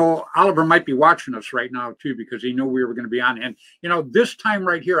 because, Oliver might be watching us right now, too, because he knew we were going to be on. And, this time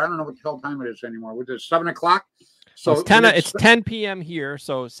right here, I don't know what the hell time it is anymore. Was it 7 o'clock? So it's 10 p.m. here,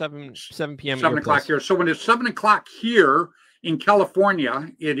 so 7 p.m. 7 o'clock here. So when it's 7 o'clock here in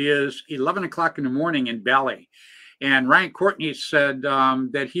California, it is 11 o'clock in the morning in Bali. And Ryan Courtney said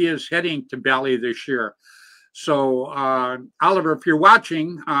that he is heading to Bali this year. So, Oliver, if you're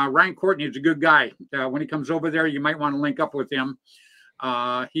watching, Ryan Courtney is a good guy. When he comes over there, you might want to link up with him.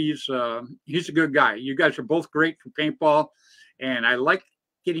 He's a good guy. You guys are both great for paintball, and I like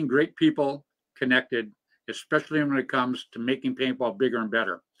getting great people connected, especially when it comes to making paintball bigger and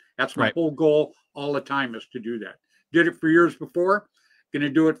better. That's my whole goal all the time, is to do that. Did it for years before. Going to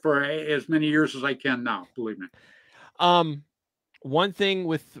do it for as many years as I can now, believe me. One thing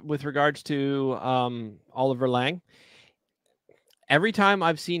with regards to Oliver Lang, every time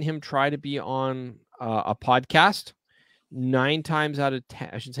I've seen him try to be on a podcast, 9 times out of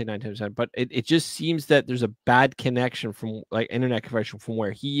 10, I shouldn't say 9 times out, but it just seems that there's a bad connection from internet connection from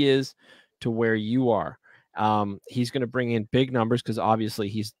where he is to where you are. He's going to bring in big numbers because obviously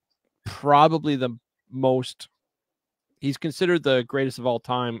he's probably he's considered the greatest of all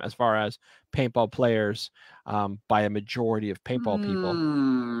time as far as paintball players by a majority of paintball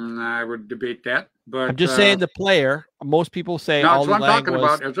people. I would debate that, but I'm just saying the player. Most people say that's what I'm talking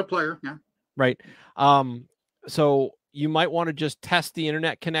about as a player. Yeah, right. So you might want to just test the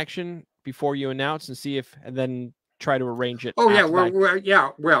internet connection before you announce and see if, and then try to arrange it. Oh yeah,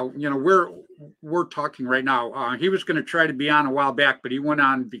 well, you know, we're talking right now. He was going to try to be on a while back, but he went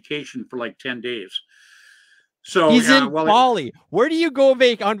on vacation for like 10 days. So he's in Bali. Where do you go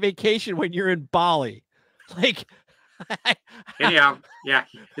on vacation when you're in Bali? Like, anyhow, yeah,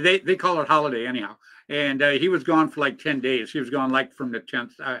 they call it holiday anyhow. And he was gone for like 10 days. He was gone like from the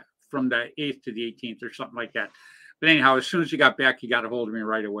 10th, from the 8th to the 18th or something like that. But anyhow, as soon as he got back, he got a hold of me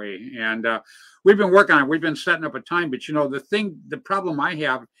right away. And we've been working on it. We've been setting up a time. But, you know, the problem I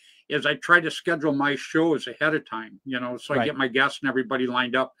have is I try to schedule my shows ahead of time, you know, so I get my guests and everybody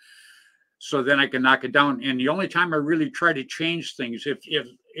lined up. So then I can knock it down. And the only time I really try to change things,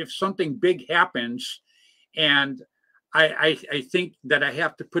 if something big happens and I think that I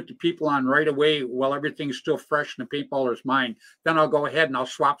have to put the people on right away while everything's still fresh in the paintballer's mind, then I'll go ahead and I'll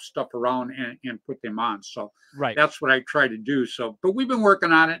swap stuff around and put them on. So that's what I try to do. So, but we've been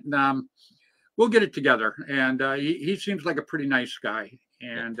working on it, and we'll get it together. And he seems like a pretty nice guy,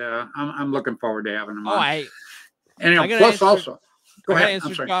 and I'm looking forward to having him on. And you know, plus also. Go ahead.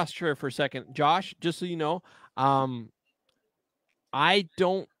 Answer Josh for a second. Josh, just so you know, I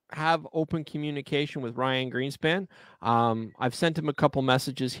don't have open communication with Ryan Greenspan. I've sent him a couple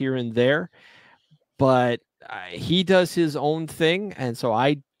messages here and there, but he does his own thing, and so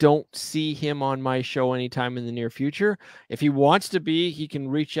I don't see him on my show anytime in the near future. If he wants to be, he can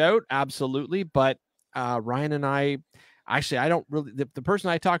reach out, absolutely. But Ryan and I don't really. The person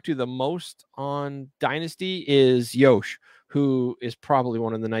I talk to the most on Dynasty is Yosh, who is probably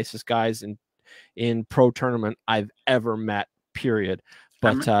one of the nicest guys in pro tournament I've ever met, period.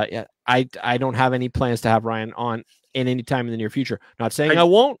 But I don't have any plans to have Ryan on in any time in the near future. Not saying I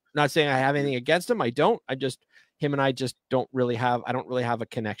won't, not saying I have anything against him. I don't. Him and I just don't really have a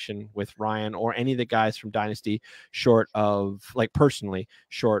connection with Ryan or any of the guys from Dynasty short of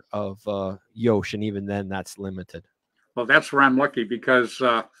Yosh. And even then that's limited. Well, that's where I'm lucky because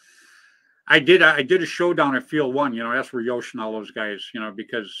I did a show down at Field 1, you know, that's where Yosh and all those guys, you know,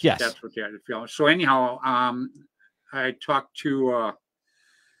 because that's what they had to feel. So anyhow, I talked to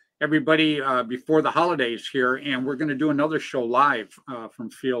everybody before the holidays here, and we're going to do another show live from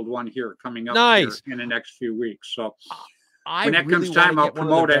Field 1 here coming up here in the next few weeks. So when that comes time, I'll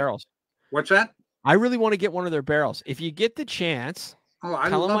promote it. What's that? I really want to get one of their barrels. If you get the chance,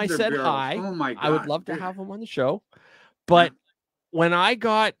 tell them I said hi. Oh my God. I would love to have them on the show. But when I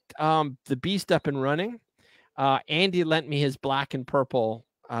got the Beast up and running, Andy lent me his black and purple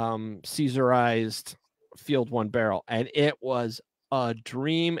Caesarized Field 1 barrel, and it was a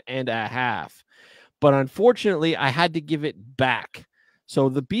dream and a half. But unfortunately, I had to give it back. So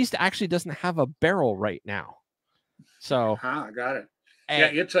the Beast actually doesn't have a barrel right now. So I got it. Yeah,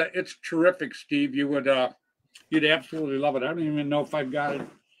 it's terrific, Steve. You'd absolutely love it. I don't even know if I've got it.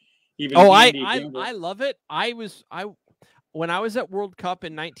 I love it. When I was at World Cup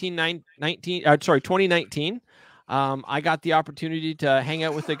in 2019, I got the opportunity to hang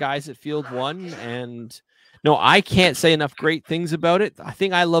out with the guys at Field 1, and no, I can't say enough great things about it. I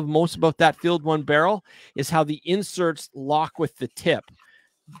think I love most about that Field 1 barrel is how the inserts lock with the tip.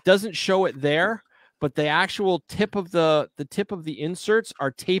 Doesn't show it there, but the actual tip of the tip of the inserts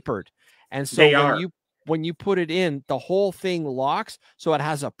are tapered, and so when you put it in, the whole thing locks, so it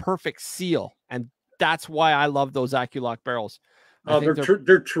has a perfect seal, and that's why I love those AccuLock barrels.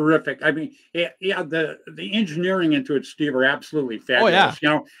 They're terrific. I mean, the engineering into it, Steve, are absolutely fabulous. You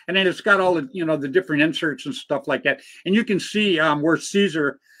know, and then it's got all the the different inserts and stuff like that, and you can see where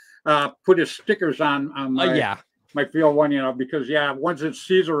Caesar put his stickers on my Field 1. You know, because once it's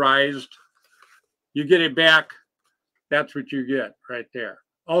Caesarized, you get it back. That's what you get right there.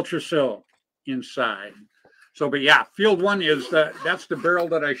 Ultra Sil inside. So, but Field 1 is that's the barrel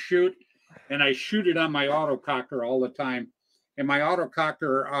that I shoot. And I shoot it on my autococker all the time. And my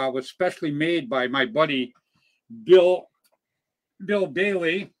autococker was specially made by my buddy Bill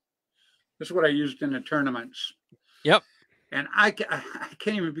Bailey. This is what I used in the tournaments. Yep. And I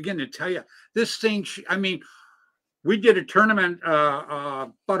can't even begin to tell you this thing. I mean, we did a tournament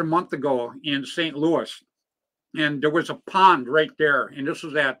about a month ago in St. Louis, and there was a pond right there. And this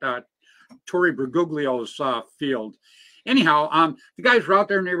was at Torrey Bergoglio's field. Anyhow, the guys were out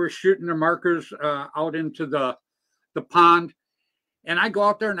there and they were shooting their markers out into the pond. And I go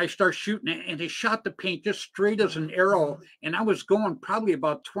out there and I start shooting it, and they shot the paint just straight as an arrow. And I was going probably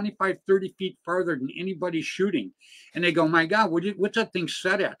about 25, 30 feet farther than anybody shooting. And they go, my God, what's that thing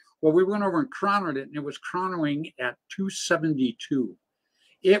set at? Well, we went over and chronoed it, and it was chronoing at 272.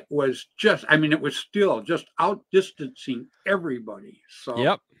 It was it was still just outdistancing everybody. So,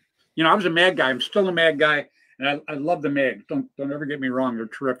 I was a mad guy. I'm still a mad guy. And I love the mags. Don't ever get me wrong. They're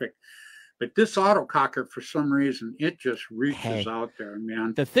terrific. But this autococker, for some reason, it just reaches out there,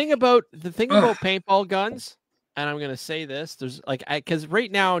 man. The thing about paintball guns, and I'm gonna say this, there's like, because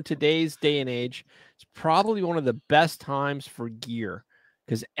right now in today's day and age, it's probably one of the best times for gear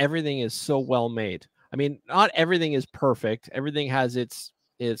because everything is so well made. I mean, not everything is perfect. Everything has its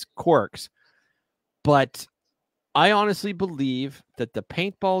quirks, but I honestly believe that the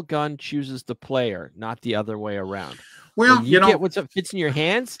paintball gun chooses the player, not the other way around. Well, when you get what fits in your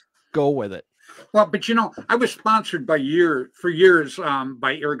hands, go with it. Well, but I was sponsored for years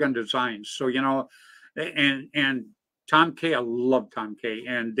by Airgun Designs. So, and Tom K, I love Tom K,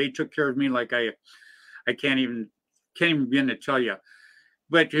 and they took care of me like I can't even begin to tell you.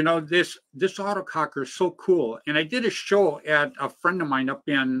 But this autococker is so cool. And I did a show at a friend of mine up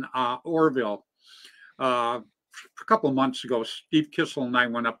in Orville a couple of months ago. Steve Kissel and I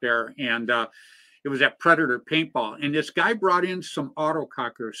went up there, and it was at Predator Paintball. And this guy brought in some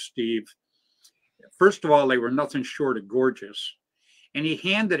autocockers, Steve. First of all, they were nothing short of gorgeous. And he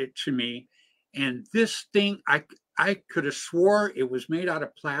handed it to me. And this thing, I could have swore it was made out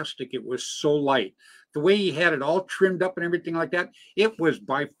of plastic. It was so light. The way he had it all trimmed up and everything like that, it was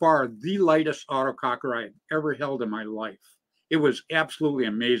by far the lightest autococker I've ever held in my life. It was absolutely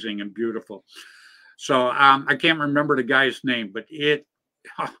amazing and beautiful. So I can't remember the guy's name, but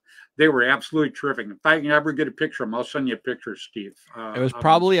they were absolutely terrific. If I can ever get a picture of them, I'll send you a picture, Steve. It was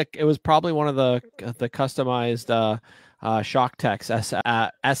probably one of the customized shock techs,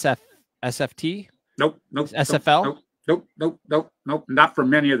 SFT. Nope. SFL. Nope. Not for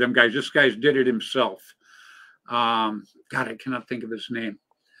many of them guys. This guy did it himself. God, I cannot think of his name.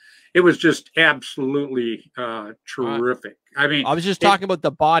 It was just absolutely terrific. I mean, I was just talking about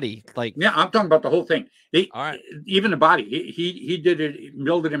the body. Like, yeah, I'm talking about the whole thing. All right. Even the body. He did it,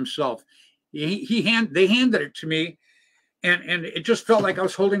 milled it himself. They handed it to me, and it just felt like I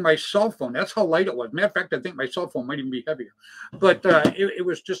was holding my cell phone. That's how light it was. Matter of fact, I think my cell phone might even be heavier. But it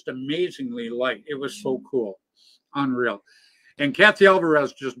was just amazingly light. It was so cool. Unreal. And Kathy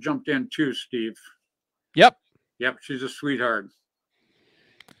Alvarez just jumped in too, Steve. Yep. She's a sweetheart.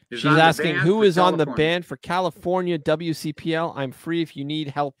 She's asking who is on the band for California WCPL. I'm free if you need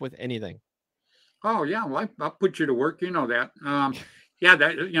help with anything. Oh yeah, well I'll put you to work. You know that.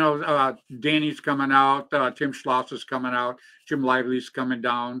 Danny's coming out. Tim Schloss is coming out. Jim Lively's coming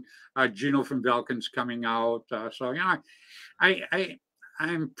down. Gino from Velkin's coming out. So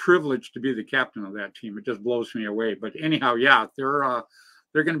I'm privileged to be the captain of that team. It just blows me away. But anyhow, yeah, they're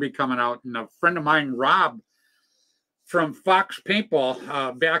going to be coming out. And a friend of mine, Rob, from Fox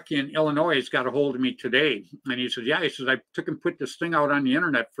Paintball back in Illinois, has got a hold of me today. And he said, I took and put this thing out on the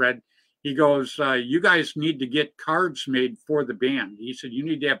internet, Fred. He goes, you guys need to get cards made for the band. He said, you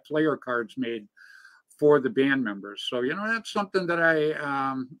need to have player cards made for the band members. So, that's something that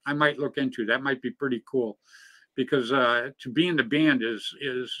I might look into. That might be pretty cool, because to be in the band is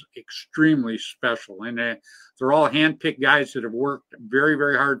extremely special. And they're all handpicked guys that have worked very,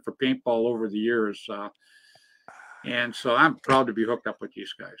 very hard for paintball over the years. And so I'm proud to be hooked up with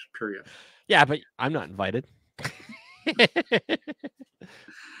these guys, period. Yeah, but I'm not invited.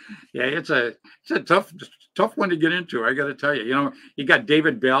 Yeah, it's a tough one to get into. I got to tell you, you got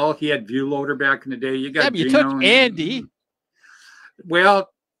David Bell. He had View Loader back in the day. You got you took Andy. Well,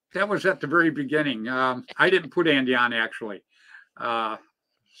 that was at the very beginning. I didn't put Andy on, actually.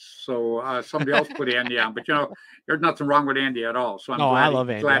 So somebody else put Andy on. But, there's nothing wrong with Andy at all. So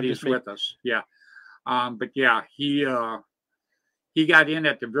I'm glad he's with us. Yeah. But yeah, he got in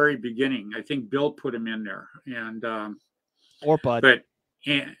at the very beginning. I think Bill put him in there, and or Bud.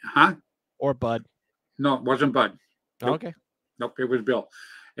 Or Bud. No, it wasn't Bud. Nope. Okay. Nope, it was Bill.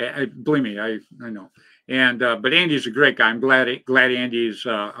 Believe me, I know. And but Andy's a great guy. I'm glad Andy's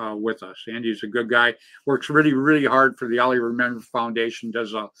with us. Andy's a good guy. Works really, really hard for the Ollie Remember Foundation.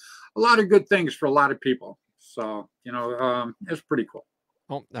 Does a lot of good things for a lot of people. So it's pretty cool.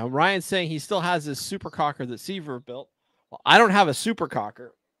 Oh, now Ryan's saying he still has his super cocker that Seaver built. Well, I don't have a super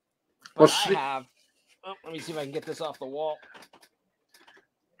cocker, but I have. Oh, let me see if I can get this off the wall.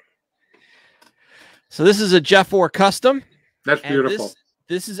 So this is a Jeff Orr custom. That's beautiful.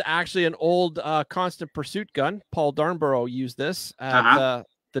 This is actually an old Constant Pursuit gun. Paul Darnborough used this at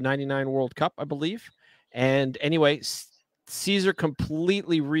the 99 World Cup, I believe. And anyway, Caesar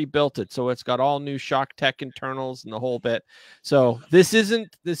completely rebuilt it, so it's got all new shock tech internals and the whole bit. So this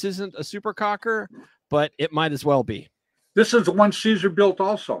isn't a super cocker, but it might as well be. This is the one Caesar built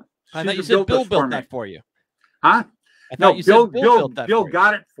also. I thought you said Bill built that for you. Huh? No, Bill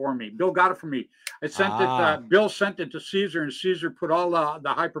got it for me. Bill got it for me. I sent it. Bill sent it to Caesar, and Caesar put all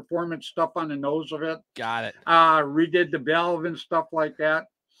the high performance stuff on the nose of it. Got it. Redid the valve and stuff like that.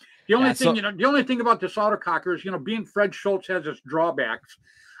 The only thing, the only thing about this autococker is, being Fred Schultz has its drawbacks.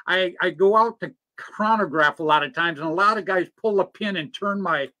 I go out to chronograph a lot of times, and a lot of guys pull a pin and turn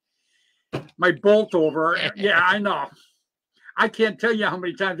my bolt over. Yeah, I know. I can't tell you how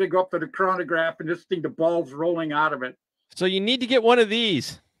many times I go up to the chronograph and this thing, the ball's rolling out of it. So you need to get one of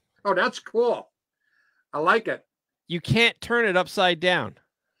these. Oh, that's cool. I like it. You can't turn it upside down.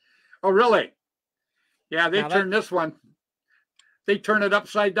 Oh, really? Yeah, they turn this one. They turn it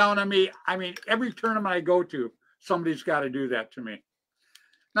upside down on me. I mean, every tournament I go to, somebody's got to do that to me.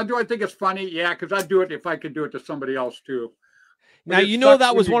 Now, do I think it's funny? Yeah, because I'd do it if I could do it to somebody else too. Now, you know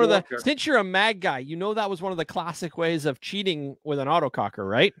that was one of the, since you're a mag guy, you know that was one of the classic ways of cheating with an autococker,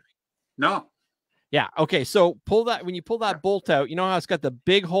 right? No. Yeah. Okay. So pull that, when you pull that bolt out, you know how it's got the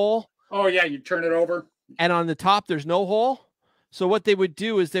big hole? Oh, yeah. You turn it over. And on the top, there's no hole. So what they would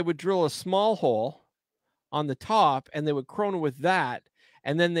do is they would drill a small hole on the top and they would chrono with that.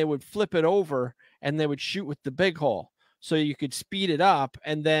 And then they would flip it over and they would shoot with the big hole. So you could speed it up.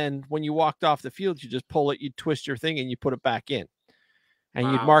 And then when you walked off the field, you just pull it, you twist your thing and you put it back in. And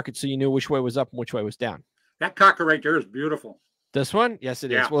you'd mark it so you knew which way was up and which way was down. That cocker right there is beautiful. This one? Yes,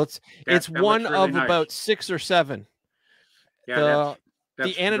 it is. Well, it's one of really about 6 or 7. Yeah,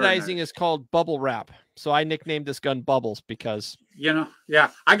 the anodizing is called bubble wrap. So I nicknamed this gun Bubbles because...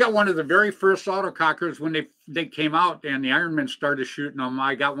 I got one of the very first autocockers when they came out and the Ironmen started shooting them.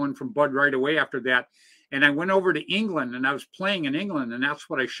 I got one from Bud right away after that. And I went over to England and I was playing in England and that's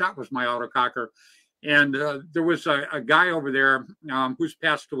what I shot was my autococker. And there was a guy over there who's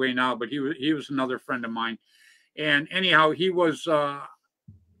passed away now, but he was another friend of mine. And anyhow, he was on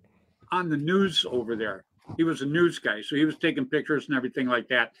the news over there. He was a news guy. So he was taking pictures and everything like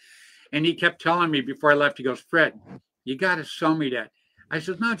that. And he kept telling me before I left, he goes, Fred, you got to sell me that. I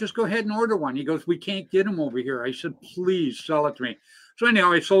said, no, just go ahead and order one. He goes, we can't get them over here. I said, please sell it to me. So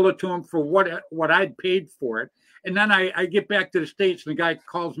anyhow, I sold it to him for what I'd paid for it. And then I get back to the States and the guy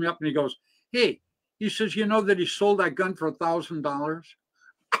calls me up and he goes, hey, he says, you know that he sold that gun for $1,000?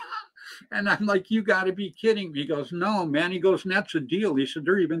 And I'm like, you got to be kidding me. He goes, no, man. He goes, and that's a deal. He said,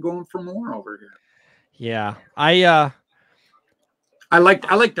 they're even going for more over here. Yeah. I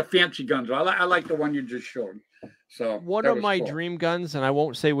like the fancy guns. I like the one you just showed. So one of my dream guns, and I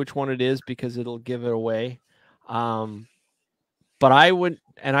won't say which one it is because it'll give it away. But I went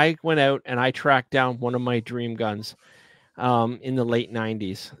out and I tracked down one of my dream guns in the late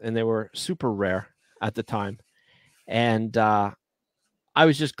 90s, and they were super rare at the time. And I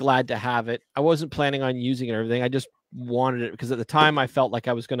was just glad to have it. I wasn't planning on using it or everything. I just wanted it because at the time I felt like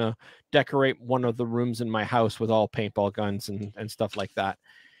I was going to decorate one of the rooms in my house with all paintball guns and stuff like that.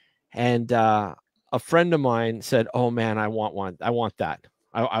 And a friend of mine said, oh man, I want one. I want that.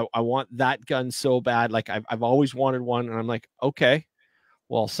 I want that gun so bad. Like I've always wanted one. And I'm like, okay,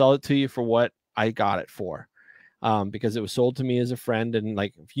 well, I'll sell it to you for what I got it for. Because it was sold to me as a friend. And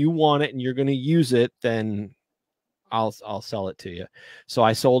like, if you want it and you're going to use it, then I'll sell it to you. So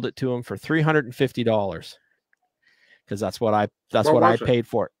I sold it to him for $350 because that's what I paid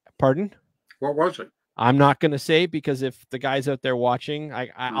for it. Pardon? What was it? I'm not going to say because if the guys out there watching,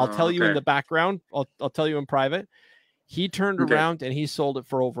 I'll tell you in the background. I'll tell you in private. He turned around and he sold it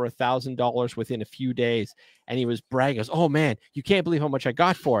for over $1,000 within a few days. And he was bragging, goes, oh man, you can't believe how much I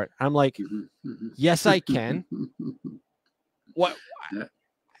got for it. I'm like, yes, I can. What?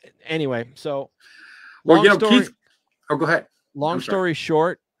 Anyway, so well, Keith, oh, go ahead. Long story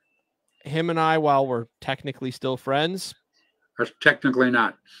short, him and I, while we're technically still friends, are technically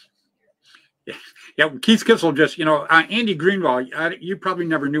not. Yeah, Keith Kissel just, Andy Greenwald, you probably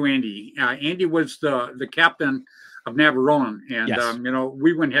never knew Andy. Andy was the captain of Navarone, and yes.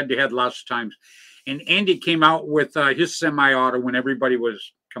 We went head to head lots of times. And Andy came out with his semi-auto when everybody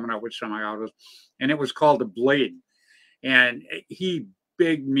was coming out with semi-autos, and it was called the Blade. And he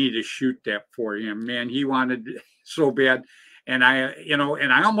begged me to shoot that for him. Man, he wanted so bad. And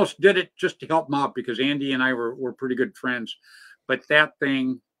I almost did it just to help him out because Andy and I were pretty good friends. But that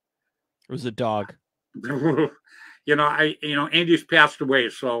thing, it was a dog. Andy's passed away,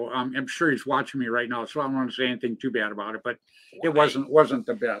 so I'm sure he's watching me right now. So I don't want to say anything too bad about it, but it wasn't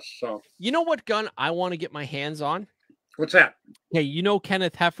the best. So you know what gun I want to get my hands on? What's that? Hey,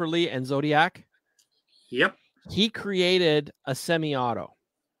 Kenneth Hefferly and Zodiac? Yep. He created a semi-auto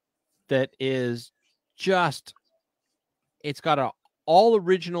that is just, it's got a all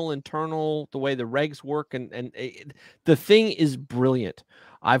original internal, the way the regs work, and the thing is brilliant.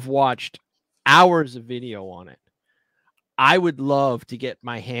 I've watched hours of video on it. I would love to get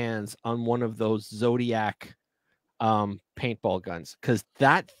my hands on one of those Zodiac paintball guns because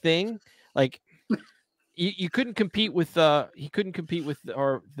that thing, like, you couldn't compete with he couldn't compete with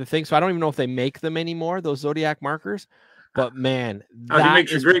or the thing. So I don't even know if they make them anymore, those Zodiac markers. But man,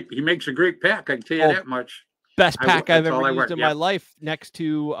 he makes a great pack. I can tell you that much. Best pack I've ever used in my life, next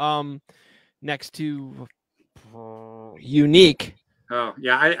to Unique. Oh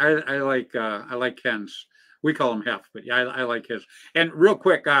yeah, I like Ken's. We call him Hef, but yeah, I like his. And real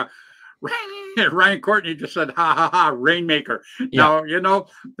quick, Ryan Courtney just said, "Ha ha ha, Rainmaker." Yeah. Now,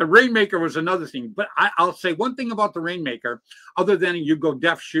 the Rainmaker was another thing, but I'll say one thing about the Rainmaker, other than you go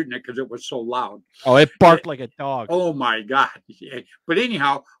deaf shooting it because it was so loud. Oh, it barked like a dog. Oh my God! But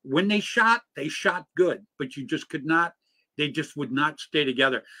anyhow, when they shot good, but you just could not. They just would not stay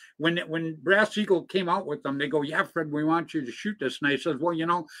together. When Brass Eagle came out with them, they go, "Yeah, Fred, we want you to shoot this." And I said,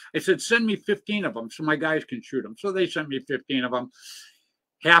 "Well, I said, send me 15 of them so my guys can shoot them." So they sent me 15 of them.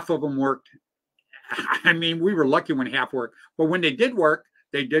 Half of them worked. I mean, we were lucky when half worked, but when they did work,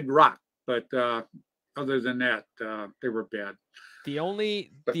 they did rock. But other than that, they were bad. The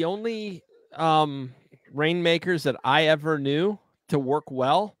only Rainmakers that I ever knew to work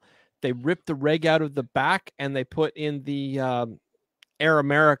well, they ripped the reg out of the back and they put in the Air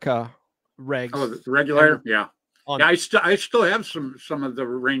America regs. Oh, the regulator, yeah. I still have some of the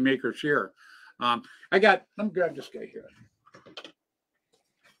Rainmakers here. Let me grab this guy here.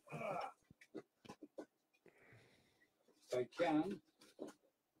 If I can.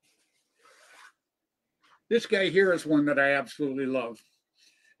 This guy here is one that I absolutely love.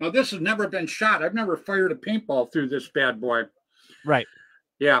 Now, this has never been shot. I've never fired a paintball through this bad boy. Right.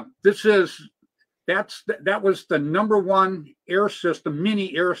 Yeah, that was the #1 air system,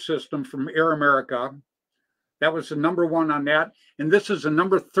 mini air system from Air America. That was the #1 on that. And this is a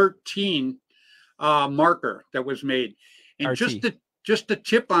number 13 marker that was made. And RT. just the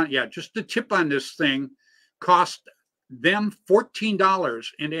tip on this thing cost them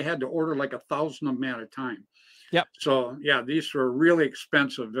 $14, and they had to order like 1,000 of them at a time. Yep. So yeah, these were really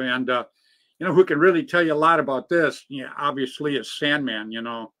expensive. And who can really tell you a lot about this? Obviously is Sandman,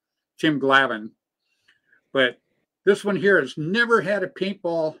 Tim Glavin. But this one here has never had a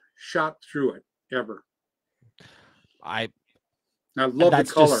paintball shot through it ever. I love the color.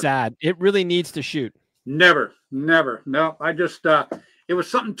 That's just sad. It really needs to shoot. Never. No, I just it was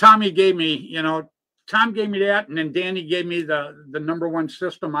something Tommy gave me. Tom gave me that, and then Danny gave me the #1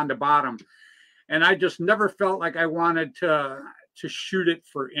 system on the bottom, and I just never felt like I wanted to shoot it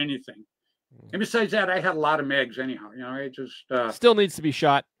for anything. And besides that, I had a lot of mags anyhow. It just still needs to be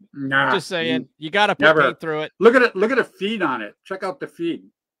shot. Nah, just saying, you got to put paint through it. Look at it. Look at the feed on it. Check out the feed.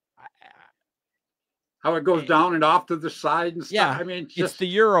 How it goes down and off to the side and stuff. Yeah, I mean, it's the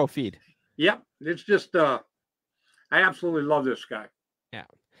Euro feed. Yep, it's just I absolutely love this guy. Yeah.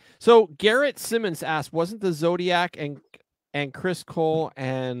 So Garrett Simmons asked, wasn't the Zodiac and Chris Cole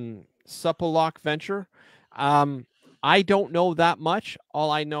and Suppalock venture? I don't know that much. All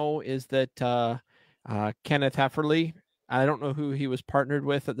I know is that Kenneth Hefferly, I don't know who he was partnered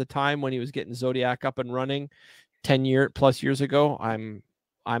with at the time when he was getting Zodiac up and running 10+ years ago. I'm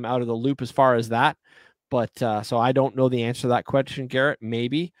out of the loop as far as that. But so I don't know the answer to that question, Garrett,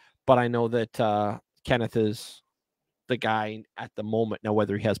 maybe. But I know that Kenneth is the guy at the moment. Now,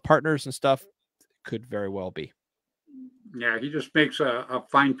 whether he has partners and stuff, could very well be. Yeah, he just makes a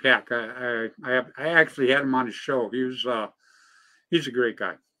fine pack. I actually had him on his show. He's a great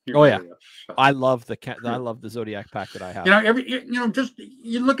guy. So. I love the Zodiac pack that I have. Just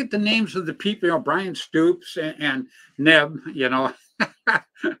you look at the names of the people. Brian Stoops and Neb.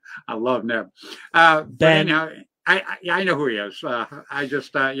 I love Neb. Ben. I know who he is. I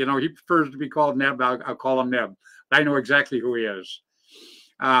just he prefers to be called Neb. I'll call him Neb. I know exactly who he is.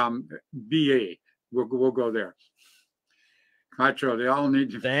 BA. We'll go there. Macho, they all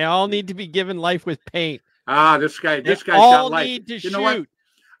need to be given life with paint. This guy's got life. Need to shoot. Know what?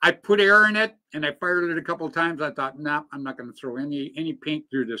 I put air in it and I fired it a couple of times. I thought, nah, I'm not going to throw any paint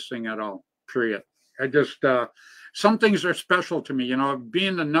through this thing at all. Period. I just some things are special to me.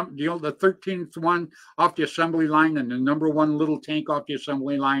 Being the 13th one off the assembly line and the #1 little tank off the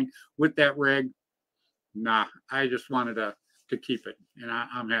assembly line with that rig. Nah, I just wanted to keep it, and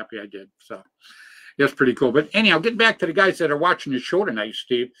I'm happy I did. So that's pretty cool. But anyhow, getting back to the guys that are watching the show tonight,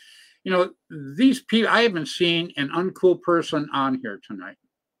 Steve. These people, I haven't seen an uncool person on here tonight.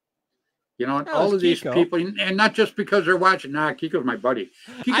 All of these people, and not just because they're watching. Nah, Kiko's my buddy.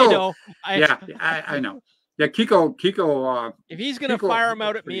 Kiko, I know. I know. Yeah, Kiko. If he's going to fire him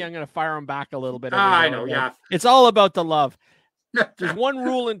out at me, I'm going to fire him back a little bit. I know, yeah. It's all about the love. There's one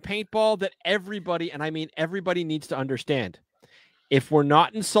rule in paintball that everybody, and I mean everybody, needs to understand. If we're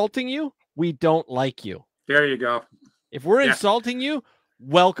not insulting you, we don't like you. There you go. If we're insulting you,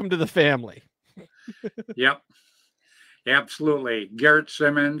 welcome to the family. Yep. Absolutely. Garrett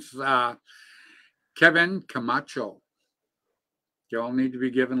Simmons, Kevin Camacho. You all need to be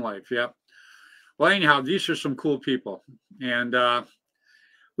given life. Yep. Well, anyhow, these are some cool people. And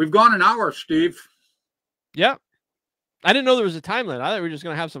we've gone an hour, Steve. Yep. I didn't know there was a time limit. I thought we were just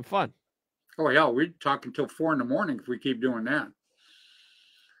going to have some fun. Oh, yeah. We'd talk until 4 a.m. if we keep doing that.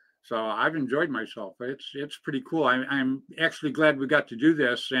 So I've enjoyed myself. It's pretty cool. I'm actually glad we got to do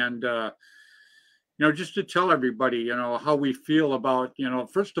this. And, just to tell everybody, how we feel about,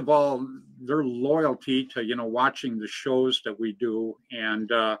 first of all, their loyalty to, watching the shows that we do, and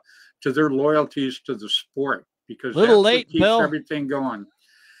to their loyalties to the sport, because that's what keeps everything going.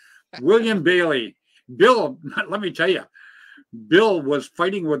 William Bailey. Bill, let me tell you, Bill was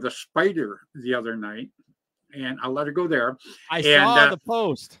fighting with a spider the other night, and I'll let her go there. I saw the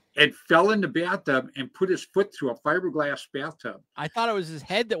post. And fell in the bathtub and put his foot through a fiberglass bathtub. I thought it was his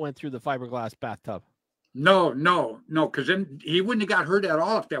head that went through the fiberglass bathtub. No, because then he wouldn't have got hurt at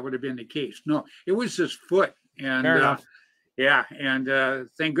all if that would have been the case. No, it was his foot. And fair enough. Yeah, and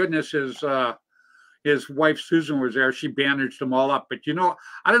thank goodness his wife Susan was there. She bandaged them all up. But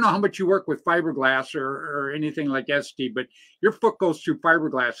I don't know how much you work with fiberglass or anything like that, Steve, but your foot goes through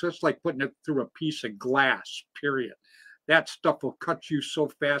fiberglass. That's like putting it through a piece of glass, period. That stuff will cut you so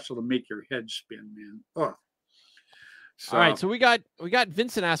fast it'll make your head spin, man. Oh. So, all right, so we got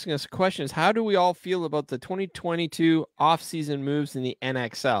Vincent asking us questions. How do we all feel about the 2022 off-season moves in the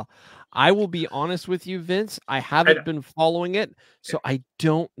NXL? I will be honest with you, Vince. I haven't been following it, so I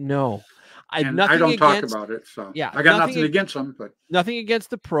don't know. I don't talk about it, so yeah, I got nothing against them, but nothing against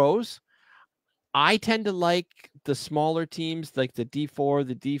the pros. I tend to like the smaller teams, like the D4,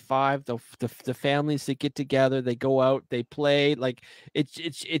 the D5, the families that get together, they go out, they play. Like it's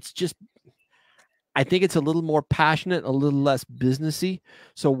just, I think it's a little more passionate, a little less businessy.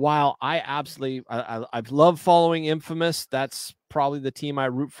 So while I've loved following Infamous, that's probably the team I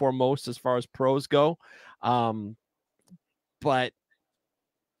root for most as far as pros go. But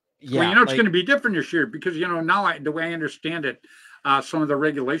yeah, well, it's going to be different this year because now the way I understand it, some of the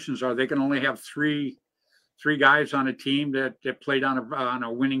regulations are they can only have three guys on a team that played on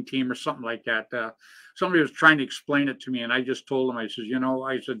a winning team or something like that. Somebody was trying to explain it to me, and I just told him, I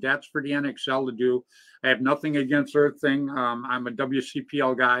said that's for the NXL to do. I have nothing against their thing. I'm a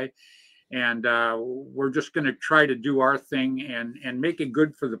WCPL guy, and we're just going to try to do our thing and make it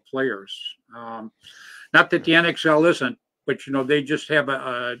good for the players. Not that the NXL isn't, but they just have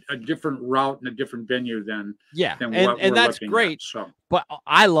a different route and a different venue than and that's great. At, so. But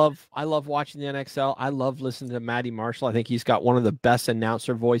I love watching the NXL. I love listening to Matty Marshall. I think he's got one of the best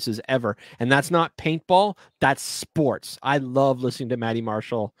announcer voices ever, and that's not paintball. That's sports. I love listening to Matty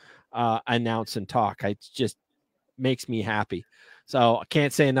Marshall announce and talk. It just makes me happy. So I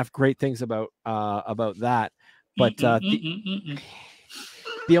can't say enough great things about that. But the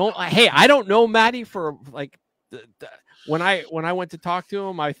only I don't know Matty for like. When I went to talk to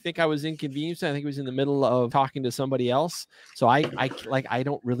him, I think I was inconvenienced. I think he was in the middle of talking to somebody else. So I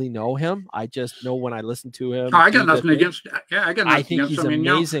don't really know him. I just know when I listen to him. Oh, I got nothing against. Yeah, I got nothing. I think he's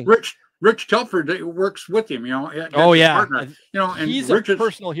amazing. Rich Telford works with him. Oh yeah. Partner, and he's a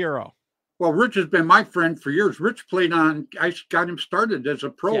personal hero. Well, Rich has been my friend for years. Rich played on. I got him started as a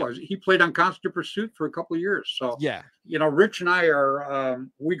pro. Yeah. He played on Constant Pursuit for a couple of years. So yeah, Rich and I are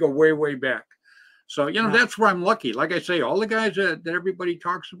we go way back. So, that's where I'm lucky. Like I say, all the guys that everybody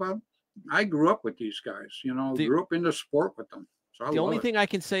talks about, I grew up with these guys, grew up in the sport with them. So the only thing I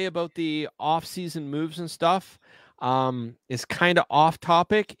can say about the off-season moves and stuff is kind of off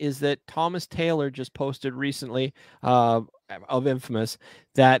topic is that Thomas Taylor just posted recently of Infamous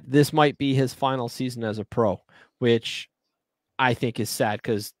that this might be his final season as a pro, which I think is sad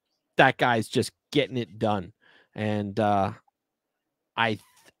because that guy's just getting it done. And I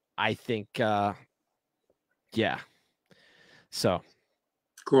think... yeah. So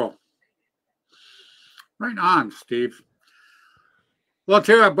cool. Right on, Steve. Well, I'll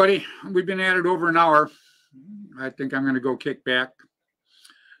tell you what, buddy, we've been at it over an hour. I think I'm going to go kick back.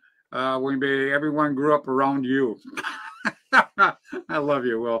 Everyone grew up around you. I love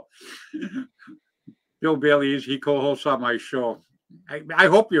you, Will. Bill Bailey, he co-hosts on my show. I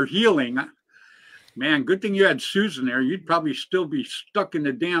hope you're healing. Man, good thing you had Susan there. You'd probably still be stuck in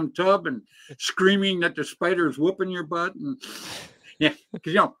the damn tub and screaming that the spider is whooping your butt. And yeah,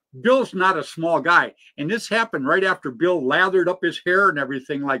 because Bill's not a small guy, and this happened right after Bill lathered up his hair and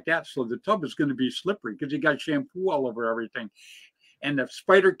everything like that. So the tub is going to be slippery because he got shampoo all over everything. And the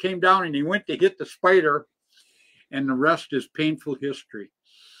spider came down, and he went to hit the spider, and the rest is painful history.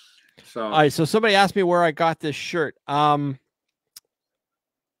 So, all right. So somebody asked me where I got this shirt.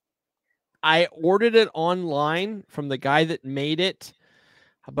 I ordered it online from the guy that made it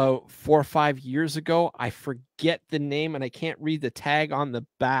about 4 or 5 years ago. I forget the name and I can't read the tag on the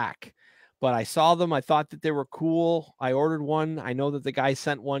back, but I saw them. I thought that they were cool. I ordered one. I know that the guy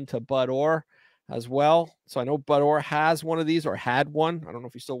sent one to Bud Orr as well. So I know Bud Orr has one of these or had one. I don't know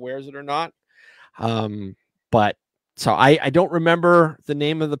if he still wears it or not. But so I don't remember the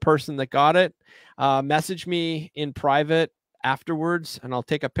name of the person that got it. Message me in private afterwards and I'll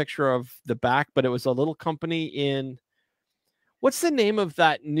take a picture of the back, but it was a little company in, what's the name of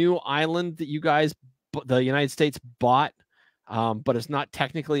that new island that you guys, the United States bought, but it's not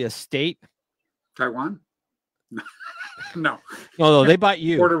technically a state? Taiwan? No. No, they bought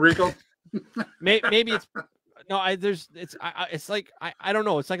you. Puerto Rico? Maybe it's, no, it's like, I don't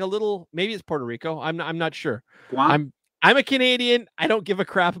know. It's like a little, maybe it's Puerto Rico. I'm not sure. Guam? I'm a Canadian. I don't give a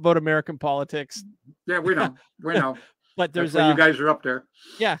crap about American politics. Yeah, we know. We know. But there's you guys are up there.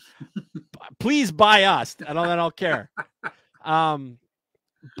 Yeah. Please buy us. I don't care. Yeah,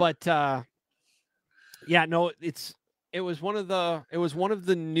 no, it was one of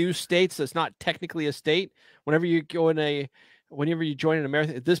the new states that's not technically a state. Whenever you join an American, whenever you join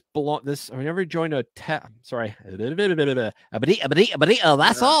a sorry. That's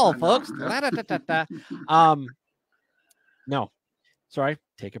all, folks. No. Sorry.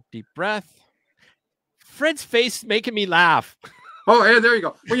 Take a deep breath. Fred's face making me laugh. Oh, yeah, there you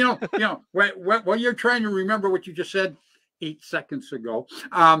go. Well, when you're trying to remember what you just said 8 seconds ago,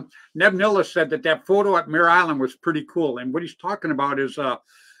 Neb Nilla said that photo at Mare Island was pretty cool. And what he's talking about is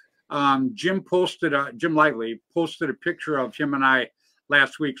Jim Lively posted a picture of him and I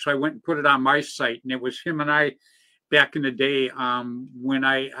last week. So I went and put it on my site, and it was him and I back in the day when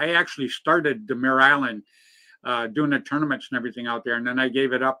I actually started the Mare Island, doing the tournaments and everything out there. And then I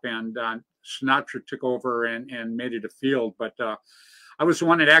gave it up, and Sinatra took over and made it a field. But I was the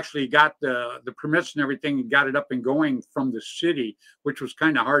one that actually got the permits and everything and got it up and going from the city, which was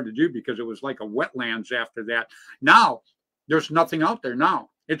kind of hard to do because it was like a wetlands after that. Now there's nothing out there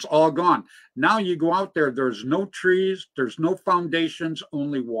now. It's all gone. Now you go out there, there's no trees, there's no foundations,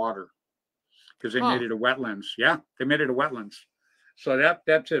 only water, because they made it a wetlands. Yeah, they made it a wetlands. So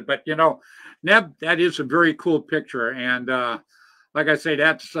that's it. But Neb, that is a very cool picture. And like I say,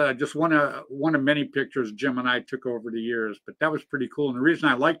 that's just one of many pictures Jim and I took over the years. But that was pretty cool. And the reason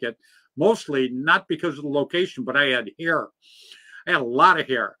I liked it, mostly not because of the location, but I had hair. I had a lot of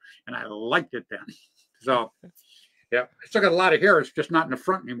hair, and I liked it then. So, yeah, I still got a lot of hair. It's just not in the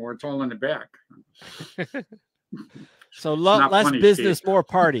front anymore. It's all in the back. So less funny, business, Steve. More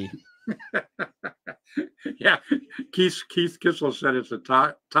party. Yeah, Keith Kissel said it's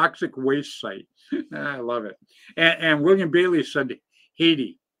a toxic waste site. I love it. And William Bailey said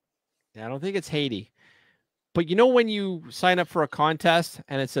Haiti. Yeah, I don't think it's Haiti. But when you sign up for a contest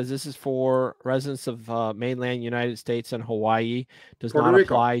and it says this is for residents of mainland United States and Hawaii, does Puerto not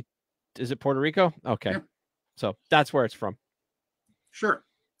Rico. Apply. Is it Puerto Rico? Okay. Yeah. So that's where it's from. Sure.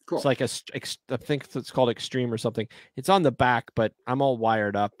 Cool. It's like I think it's called Extreme or something. It's on the back, but I'm all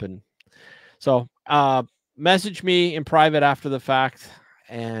wired up. And so message me in private after the fact,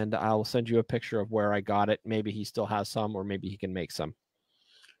 and I'll send you a picture of where I got it. Maybe he still has some, or maybe he can make some.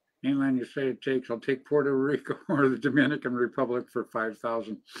 Mainland, you say it takes. I'll take Puerto Rico or the Dominican Republic for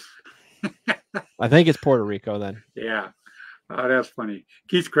 5,000. I think it's Puerto Rico then. Yeah. Oh, that's funny.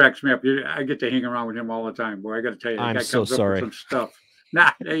 Keith cracks me up. I get to hang around with him all the time. Boy, I got to tell you, I'm so sorry. Some stuff.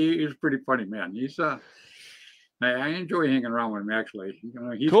 Nah, he's pretty funny, man. He's I enjoy hanging around with him, actually.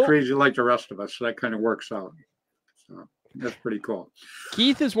 He's cool. Crazy like the rest of us, so that kind of works out. So that's pretty cool.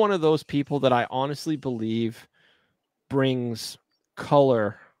 Keith is one of those people that I honestly believe brings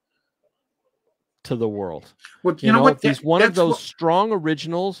color to the world. Well, you know what? He's one of those strong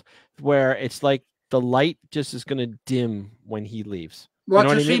originals where it's like the light just is going to dim when he leaves. Well,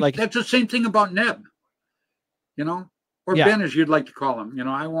 that's the same thing about Neb, or Ben, as you'd like to call him.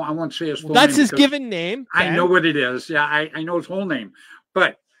 I won't say his full name. That's his given name. Ben. I know what it is. Yeah, I know his whole name.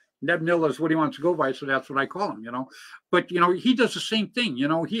 But Neb Nilla is what he wants to go by, so that's what I call him, But, he does the same thing,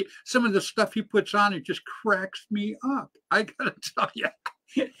 Some of the stuff he puts on, it just cracks me up. I got to tell you.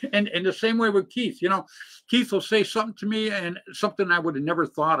 And the same way with Keith, Keith will say something to me and something I would have never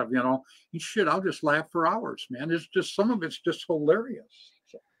thought of, shit, I'll just laugh for hours, man. It's just, some of it's just hilarious.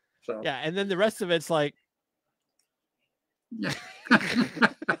 So. Yeah. And then the rest of it's like,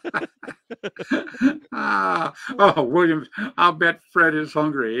 William, I'll bet Fred is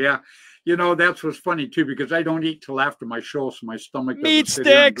hungry. Yeah. That's what's funny too, because I don't eat till after my show. So my stomach meat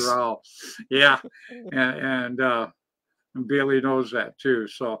sticks. Yeah. And Bailey knows that too.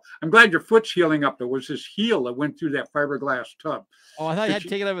 So I'm glad your foot's healing up. It was his heel that went through that fiberglass tub. Oh, I thought he had to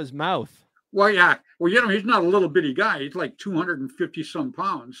take it out of his mouth. Well, yeah. Well, he's not a little bitty guy. He's like 250 some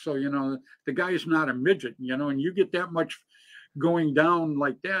pounds. So, the guy is not a midget, and you get that much going down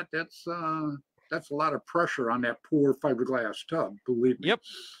like that. That's a lot of pressure on that poor fiberglass tub, believe me. Yep.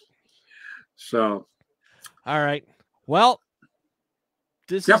 So. All right. Well,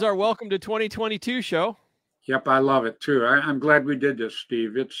 this is our welcome to 2022 show. Yep. I love it too. I'm glad we did this,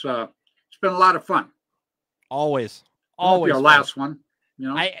 Steve. It's been a lot of fun. Always. Won't be our last one.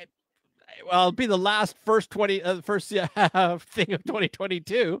 Well, it'll be the last first thing of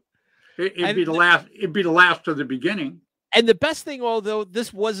 2022. It'd be the last. It'd be the last of the beginning. And the best thing, although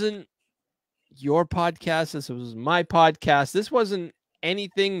this wasn't your podcast, this was my podcast. This wasn't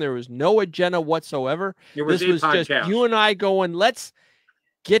anything. There was no agenda whatsoever. This was just you and I going, let's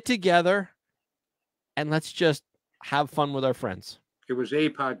get together and let's just have fun with our friends. It was a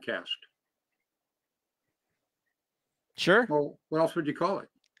podcast. Sure. Well, what else would you call it?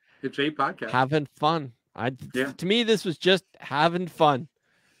 It's a podcast. Having fun. To me, this was just having fun.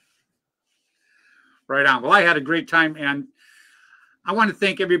 Right on. Well, I had a great time, and I want to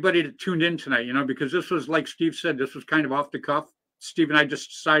thank everybody that tuned in tonight, because this was, like Steve said, this was kind of off the cuff. Steve and I just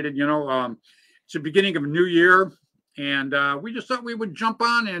decided, it's the beginning of a new year, and we just thought we would jump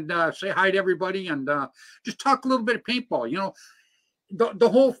on and say hi to everybody and just talk a little bit of paintball. The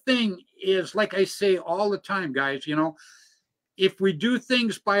whole thing is, like I say all the time, guys, if we do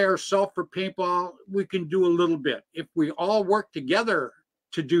things by ourselves for paintball, we can do a little bit. If we all work together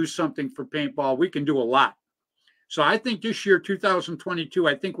to do something for paintball, we can do a lot. So I think this year, 2022,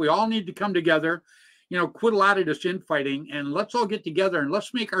 I think we all need to come together, quit a lot of this infighting, and let's all get together and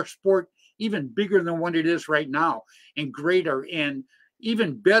let's make our sport even bigger than what it is right now, and greater and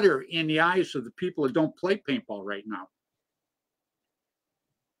even better in the eyes of the people that don't play paintball right now.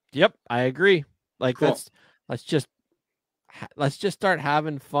 Yep, I agree. Like, cool. let's just start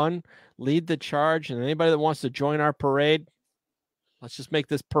having fun, lead the charge, and anybody that wants to join our parade, let's just make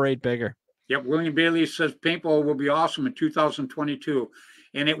this parade bigger. Yep, William Bailey says paintball will be awesome in 2022,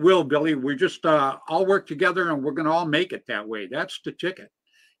 and it will, Billy. We just all work together, and we're going to all make it that way. That's the ticket.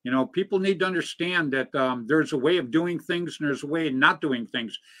 People need to understand that there's a way of doing things, and there's a way of not doing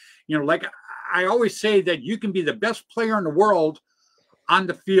things. Like I always say, that you can be the best player in the world on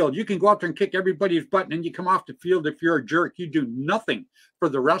the field. You can go out there and kick everybody's butt, and then you come off the field. If you're a jerk, you do nothing for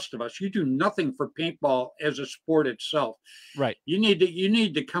the rest of us. You do nothing for paintball as a sport itself. Right. You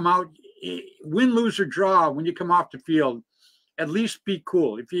need to come out, win, lose, or draw. When you come off the field, at least be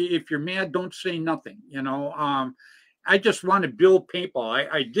cool. If you're mad, don't say nothing. I just want to build paintball.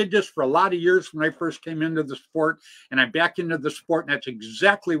 I did this for a lot of years when I first came into the sport, and I'm back into the sport, and that's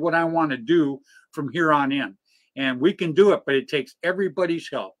exactly what I want to do from here on in. And we can do it, but it takes everybody's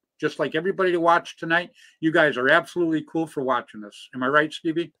help. Just like everybody to watch tonight, you guys are absolutely cool for watching this. Am I right,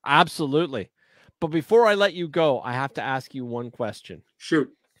 Stevie? Absolutely. But before I let you go, I have to ask you one question. Shoot.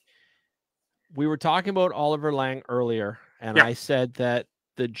 We were talking about Oliver Lang earlier, and I said that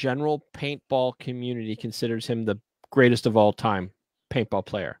the general paintball community considers him the greatest of all time paintball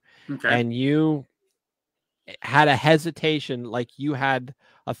player. Okay. And you had a hesitation, like you had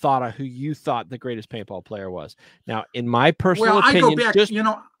a thought of who you thought the greatest paintball player was. Now, in my personal opinion, I go back, just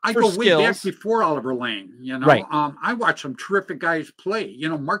I go way back before Oliver Lang. Right. I watched some terrific guys play.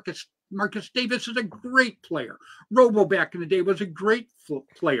 Marcus Davis is a great player. Robo back in the day was a great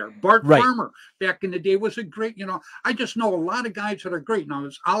player. Bart Farmer back in the day was a great, I just know a lot of guys that are great. Now,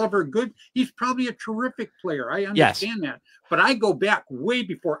 is Oliver good? He's probably a terrific player. I understand that. But I go back way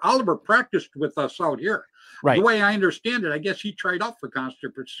before. Oliver practiced with us out here. Right. The way I understand it, I guess he tried out for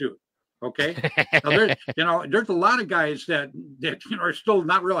Constant Pursuit. Okay. Now, there's a lot of guys that are still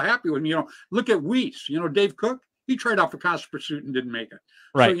not real happy with me. Look at Weiss, Dave Cook. He tried out for Constant Pursuit and didn't make it.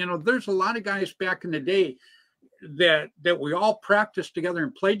 Right. So, there's a lot of guys back in the day that we all practiced together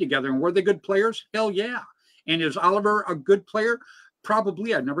and played together. And were they good players? Hell yeah. And is Oliver a good player?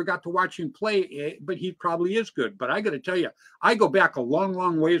 Probably. I never got to watch him play, but he probably is good. But I got to tell you, I go back a long,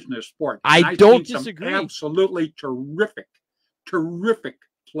 long ways in this sport. I don't disagree. Absolutely terrific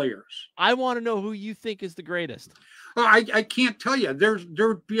players. I want to know who you think is the greatest. I can't tell you.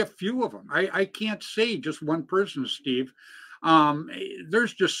 There'd be a few of them. I can't say just one person, Steve.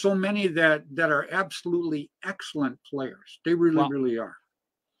 There's just so many that are absolutely excellent players. They really are.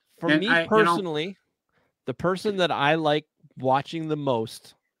 For me personally, the person that I like watching the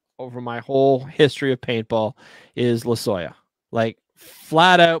most over my whole history of paintball is Lasoya. Like,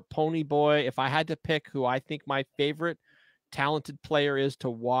 flat out pony boy. If I had to pick who I think my favorite talented player is to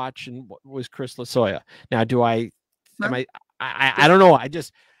watch, and was Chris Lasoya. Now, I don't know.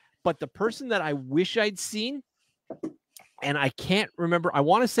 But the person that I wish I'd seen, and I can't remember. I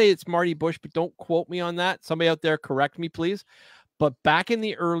want to say it's Marty Bush, but don't quote me on that. Somebody out there correct me, please. But back in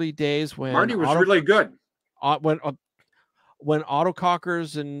the early days when Marty was really good, when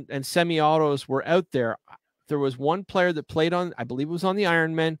autocockers and semi-autos were out there, there was one player that played on, I believe it was on the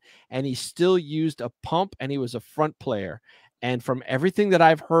Ironman, and he still used a pump, and he was a front player. And from everything that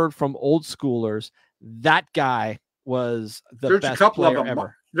I've heard from old schoolers, that guy was the best player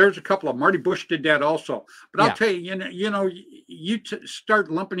ever. There's a couple of Marty Bush did that also. But I'll tell you, you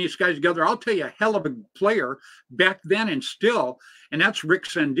start lumping these guys together. I'll tell you a hell of a player back then and still, and that's Rick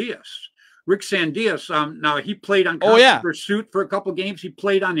Sandias. Rick Sandias, now he played on Constant Pursuit for a couple games. He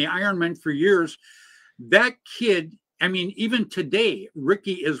played on the Ironman for years. That kid, I mean, even today,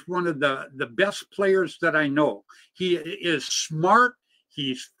 Ricky is one of the best players that I know. He is smart.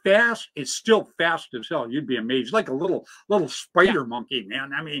 He's fast. It's still fast as hell. You'd be amazed. Like a little spider monkey,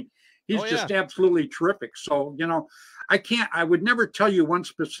 man. I mean, he's just absolutely terrific. So, I would never tell you one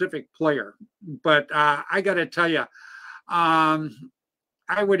specific player, but I got to tell you, I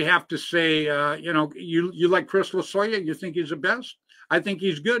would have to say, you like Chris Lasoya? You think he's the best? I think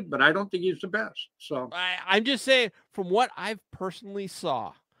he's good, but I don't think he's the best. So I'm just saying, from what I've personally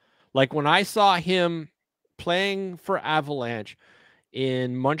saw, like when I saw him playing for Avalanche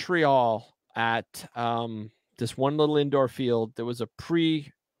in Montreal at this one little indoor field, there was a pre-game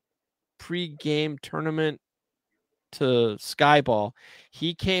tournament to Skyball.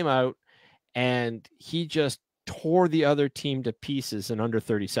 He came out and he just tore the other team to pieces in under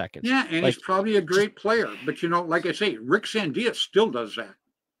 30 seconds. Yeah, and he's probably a great player. But, like I say, Rick Sandias still does that.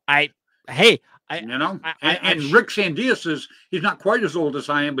 Rick Sandias he's not quite as old as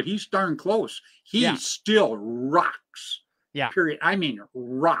I am, but he's darn close. He still rocks. Yeah. Period. I mean,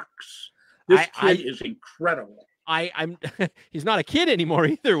 rocks. This kid is incredible. He's not a kid anymore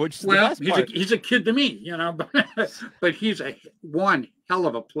either, which is the best part. He's a kid to me, but he's one hell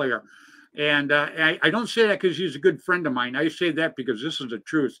of a player. And I don't say that because he's a good friend of mine. I say that because this is the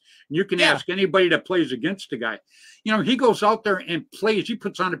truth. You can ask anybody that plays against the guy. He goes out there and plays. He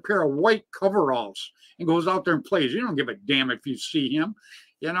puts on a pair of white coveralls and goes out there and plays. You don't give a damn if you see him.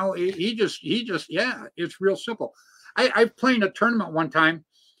 He just, it's real simple. I played in a tournament one time,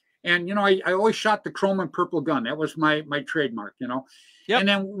 and, I always shot the chrome and purple gun. That was my trademark, Yep. And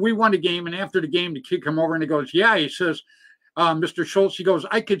then we won the game, and after the game, the kid come over and he goes, he says, Mr. Schultz, he goes,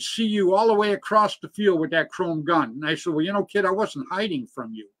 I could see you all the way across the field with that chrome gun. And I said, well, kid, I wasn't hiding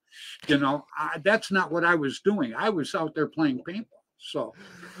from you. That's not what I was doing. I was out there playing paintball. So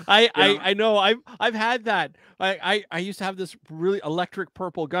I know I've had that. I used to have this really electric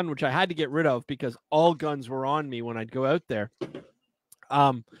purple gun, which I had to get rid of because all guns were on me when I'd go out there.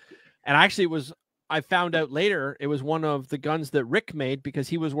 And actually I found out later it was one of the guns that Rick made because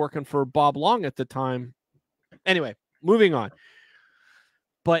he was working for Bob Long at the time. Anyway, moving on.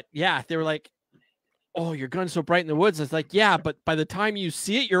 But yeah, they were like, oh, your gun's so bright in the woods. It's like, yeah, but by the time you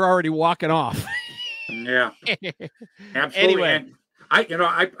see it, you're already walking off. Yeah, absolutely. Anyway. And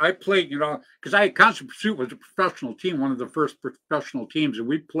I played, because Constant Pursuit was a professional team, one of the first professional teams, and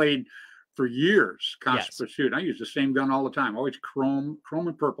we played for years, Constant Pursuit. I used the same gun all the time, always chrome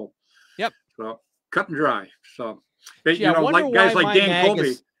and purple. Yep. So cut and dry. So, gee, like guys like Dan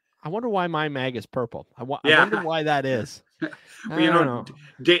Colby. I wonder why my mag is purple. I wonder why that is. Well,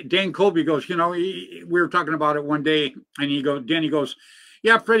 Dan Colby goes, we were talking about it one day, and Danny goes,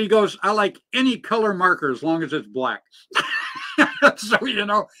 yeah, Freddy goes, I like any color marker as long as it's black. So,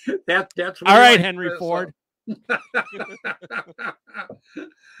 that's all right, Henry Ford.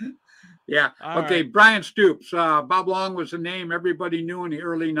 Yeah. All okay. Right. Brian Stoops. Bob Long was a name everybody knew in the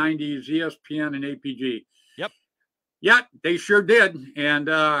early 90s, ESPN and APG. Yep. Yeah, they sure did. And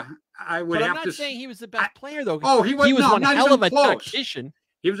I would but have I'm to not saying he was the best player, though. Oh, he was one hell of a tactician.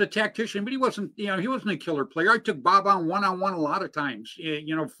 He was a tactician, but he wasn't a killer player. I took Bob on one-on-one a lot of times,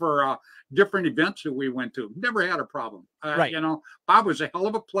 for different events that we went to. Never had a problem. Right. Bob was a hell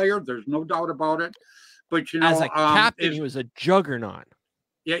of a player. There's no doubt about it. But, as a captain, he was a juggernaut.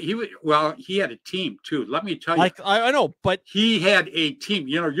 Yeah, he had a team too. Let me tell you. I know, but he had a team.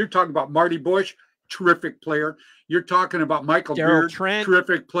 You're talking about Marty Bush, terrific player. You're talking about Michael Beard,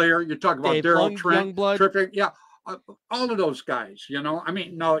 terrific player. You're talking about Darryl Trent, Youngblood. Terrific. Yeah. All of those guys, I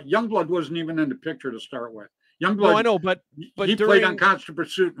mean, no, Youngblood wasn't even in the picture to start with. Youngblood, no, I know, but he played on Constant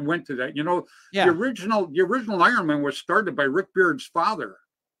Pursuit and went to that. The original Iron Man was started by Rick Beard's father.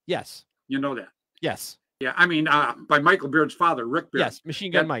 Yes, you know that. Yes. Yeah, I mean, by Michael Beard's father, Rick Beard. Yes,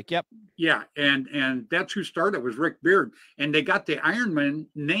 Machine Gun Mike. Yep. Yeah, and that's who started was Rick Beard, and they got the Iron Man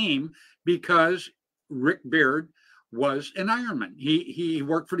name because Rick Beard was an Ironman. He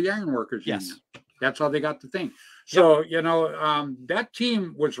worked for the Ironworkers Union. That's how they got the thing. So, you know, that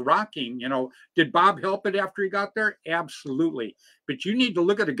team was rocking. You know, did Bob help it after he got there? Absolutely. But you need to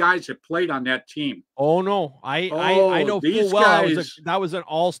look at the guys that played on that team. Oh no, I know full well guys, that was an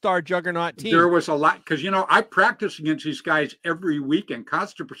all-star juggernaut team. There was a lot because, you know, I practiced against these guys every weekend.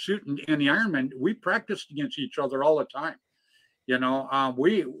 Constant Pursuit and the Ironman, we practiced against each other all the time. You know,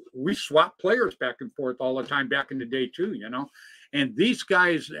 we swapped players back and forth all the time back in the day too. You know. And these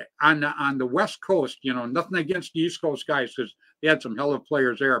guys on the West Coast, you know, nothing against the East Coast guys because they had some hell of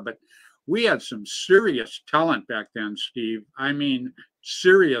players there, but we had some serious talent back then, Steve. I mean,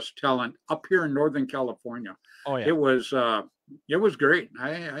 serious talent up here in Northern California. Oh yeah, it was great.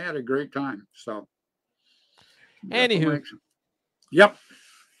 I had a great time. So, anywho, yep.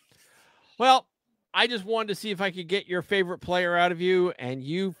 Well, I just wanted to see if I could get your favorite player out of you, and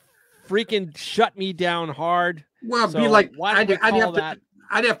you freaking shut me down hard. Well, so be like,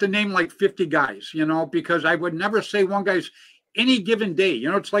 I'd have to name like 50 guys, you know, because I would never say one guy's any given day.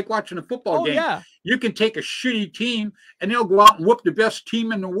 You know, it's like watching a football game. Yeah. You can take a shitty team and they'll go out and whoop the best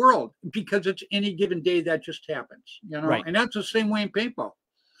team in the world because it's any given day that just happens, you know, right. And that's the same way in paintball.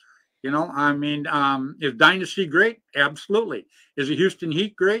 You know, I mean, is Dynasty great? Absolutely. Is the Houston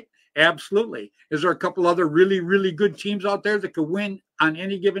Heat great? Absolutely. Is there a couple other really, really good teams out there that could win on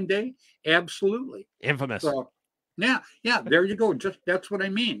any given day? Absolutely. Infamous. So, yeah, there you go. Just that's what I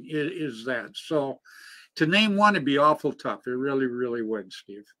mean is that. So to name one would be awful tough. It really, really would,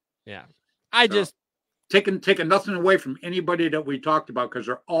 Steve. Yeah. I just taking nothing away from anybody that we talked about because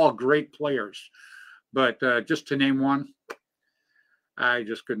they're all great players. But just to name one, I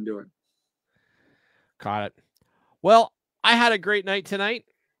just couldn't do it. Got it. Well, I had a great night tonight.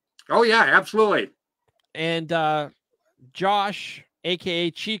 Oh, yeah, absolutely. And Josh, a.k.a.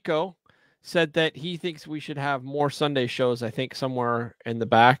 Chico, said that he thinks we should have more Sunday shows, I think, somewhere in the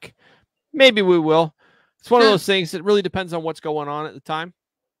back. Maybe we will. It's one of those things that really depends on what's going on at the time.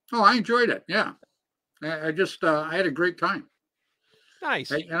 Oh, I enjoyed it. Yeah. I just, I had a great time.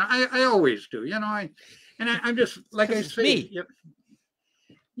 Nice. And I always do, you know, I'm just, like I say,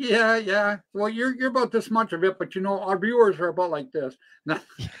 yeah. Well, you're about this much of it, but you know, our viewers are about like this.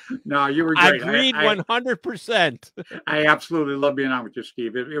 No, you were great. Agreed 100%. I absolutely love being on with you,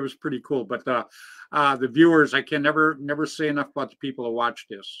 Steve. It was pretty cool. But the viewers, I can never say enough about the people who watch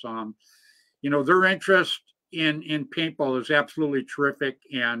this. You know, their interest in paintball is absolutely terrific.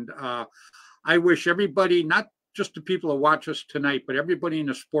 And I wish everybody, not just the people who watch us tonight, but everybody in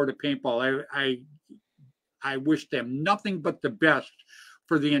the sport of paintball, I wish them nothing but the best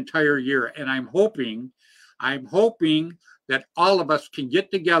for the entire year. And I'm hoping that all of us can get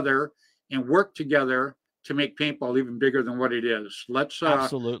together and work together to make paintball even bigger than what it is. Let's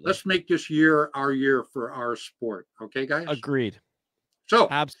make this year our year for our sport. Okay, guys? Agreed. So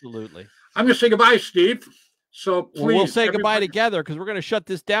absolutely. I'm going to say goodbye, Steve. So please, we'll say goodbye together because we're going to shut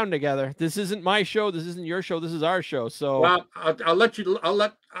this down together. This isn't my show. This isn't your show. This is our show. So well, I'll let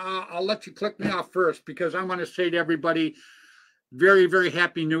you click me off first because I want to say to everybody, very, very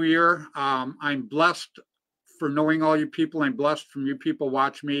happy New Year. I'm blessed for knowing all you people. I'm blessed from you people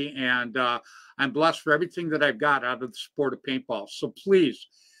watch me, and I'm blessed for everything that I've got out of the sport of paintball. So please,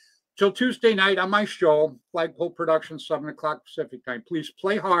 till Tuesday night on my show, Flagpole Productions, 7:00 Pacific time, please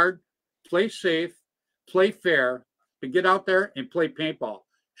play hard, play safe, play fair, but get out there and play paintball.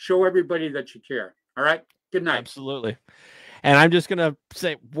 Show everybody that you care. All right? Good night. Absolutely. And I'm just going to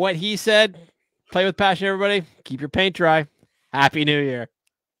say what he said. Play with passion, everybody. Keep your paint dry. Happy New Year.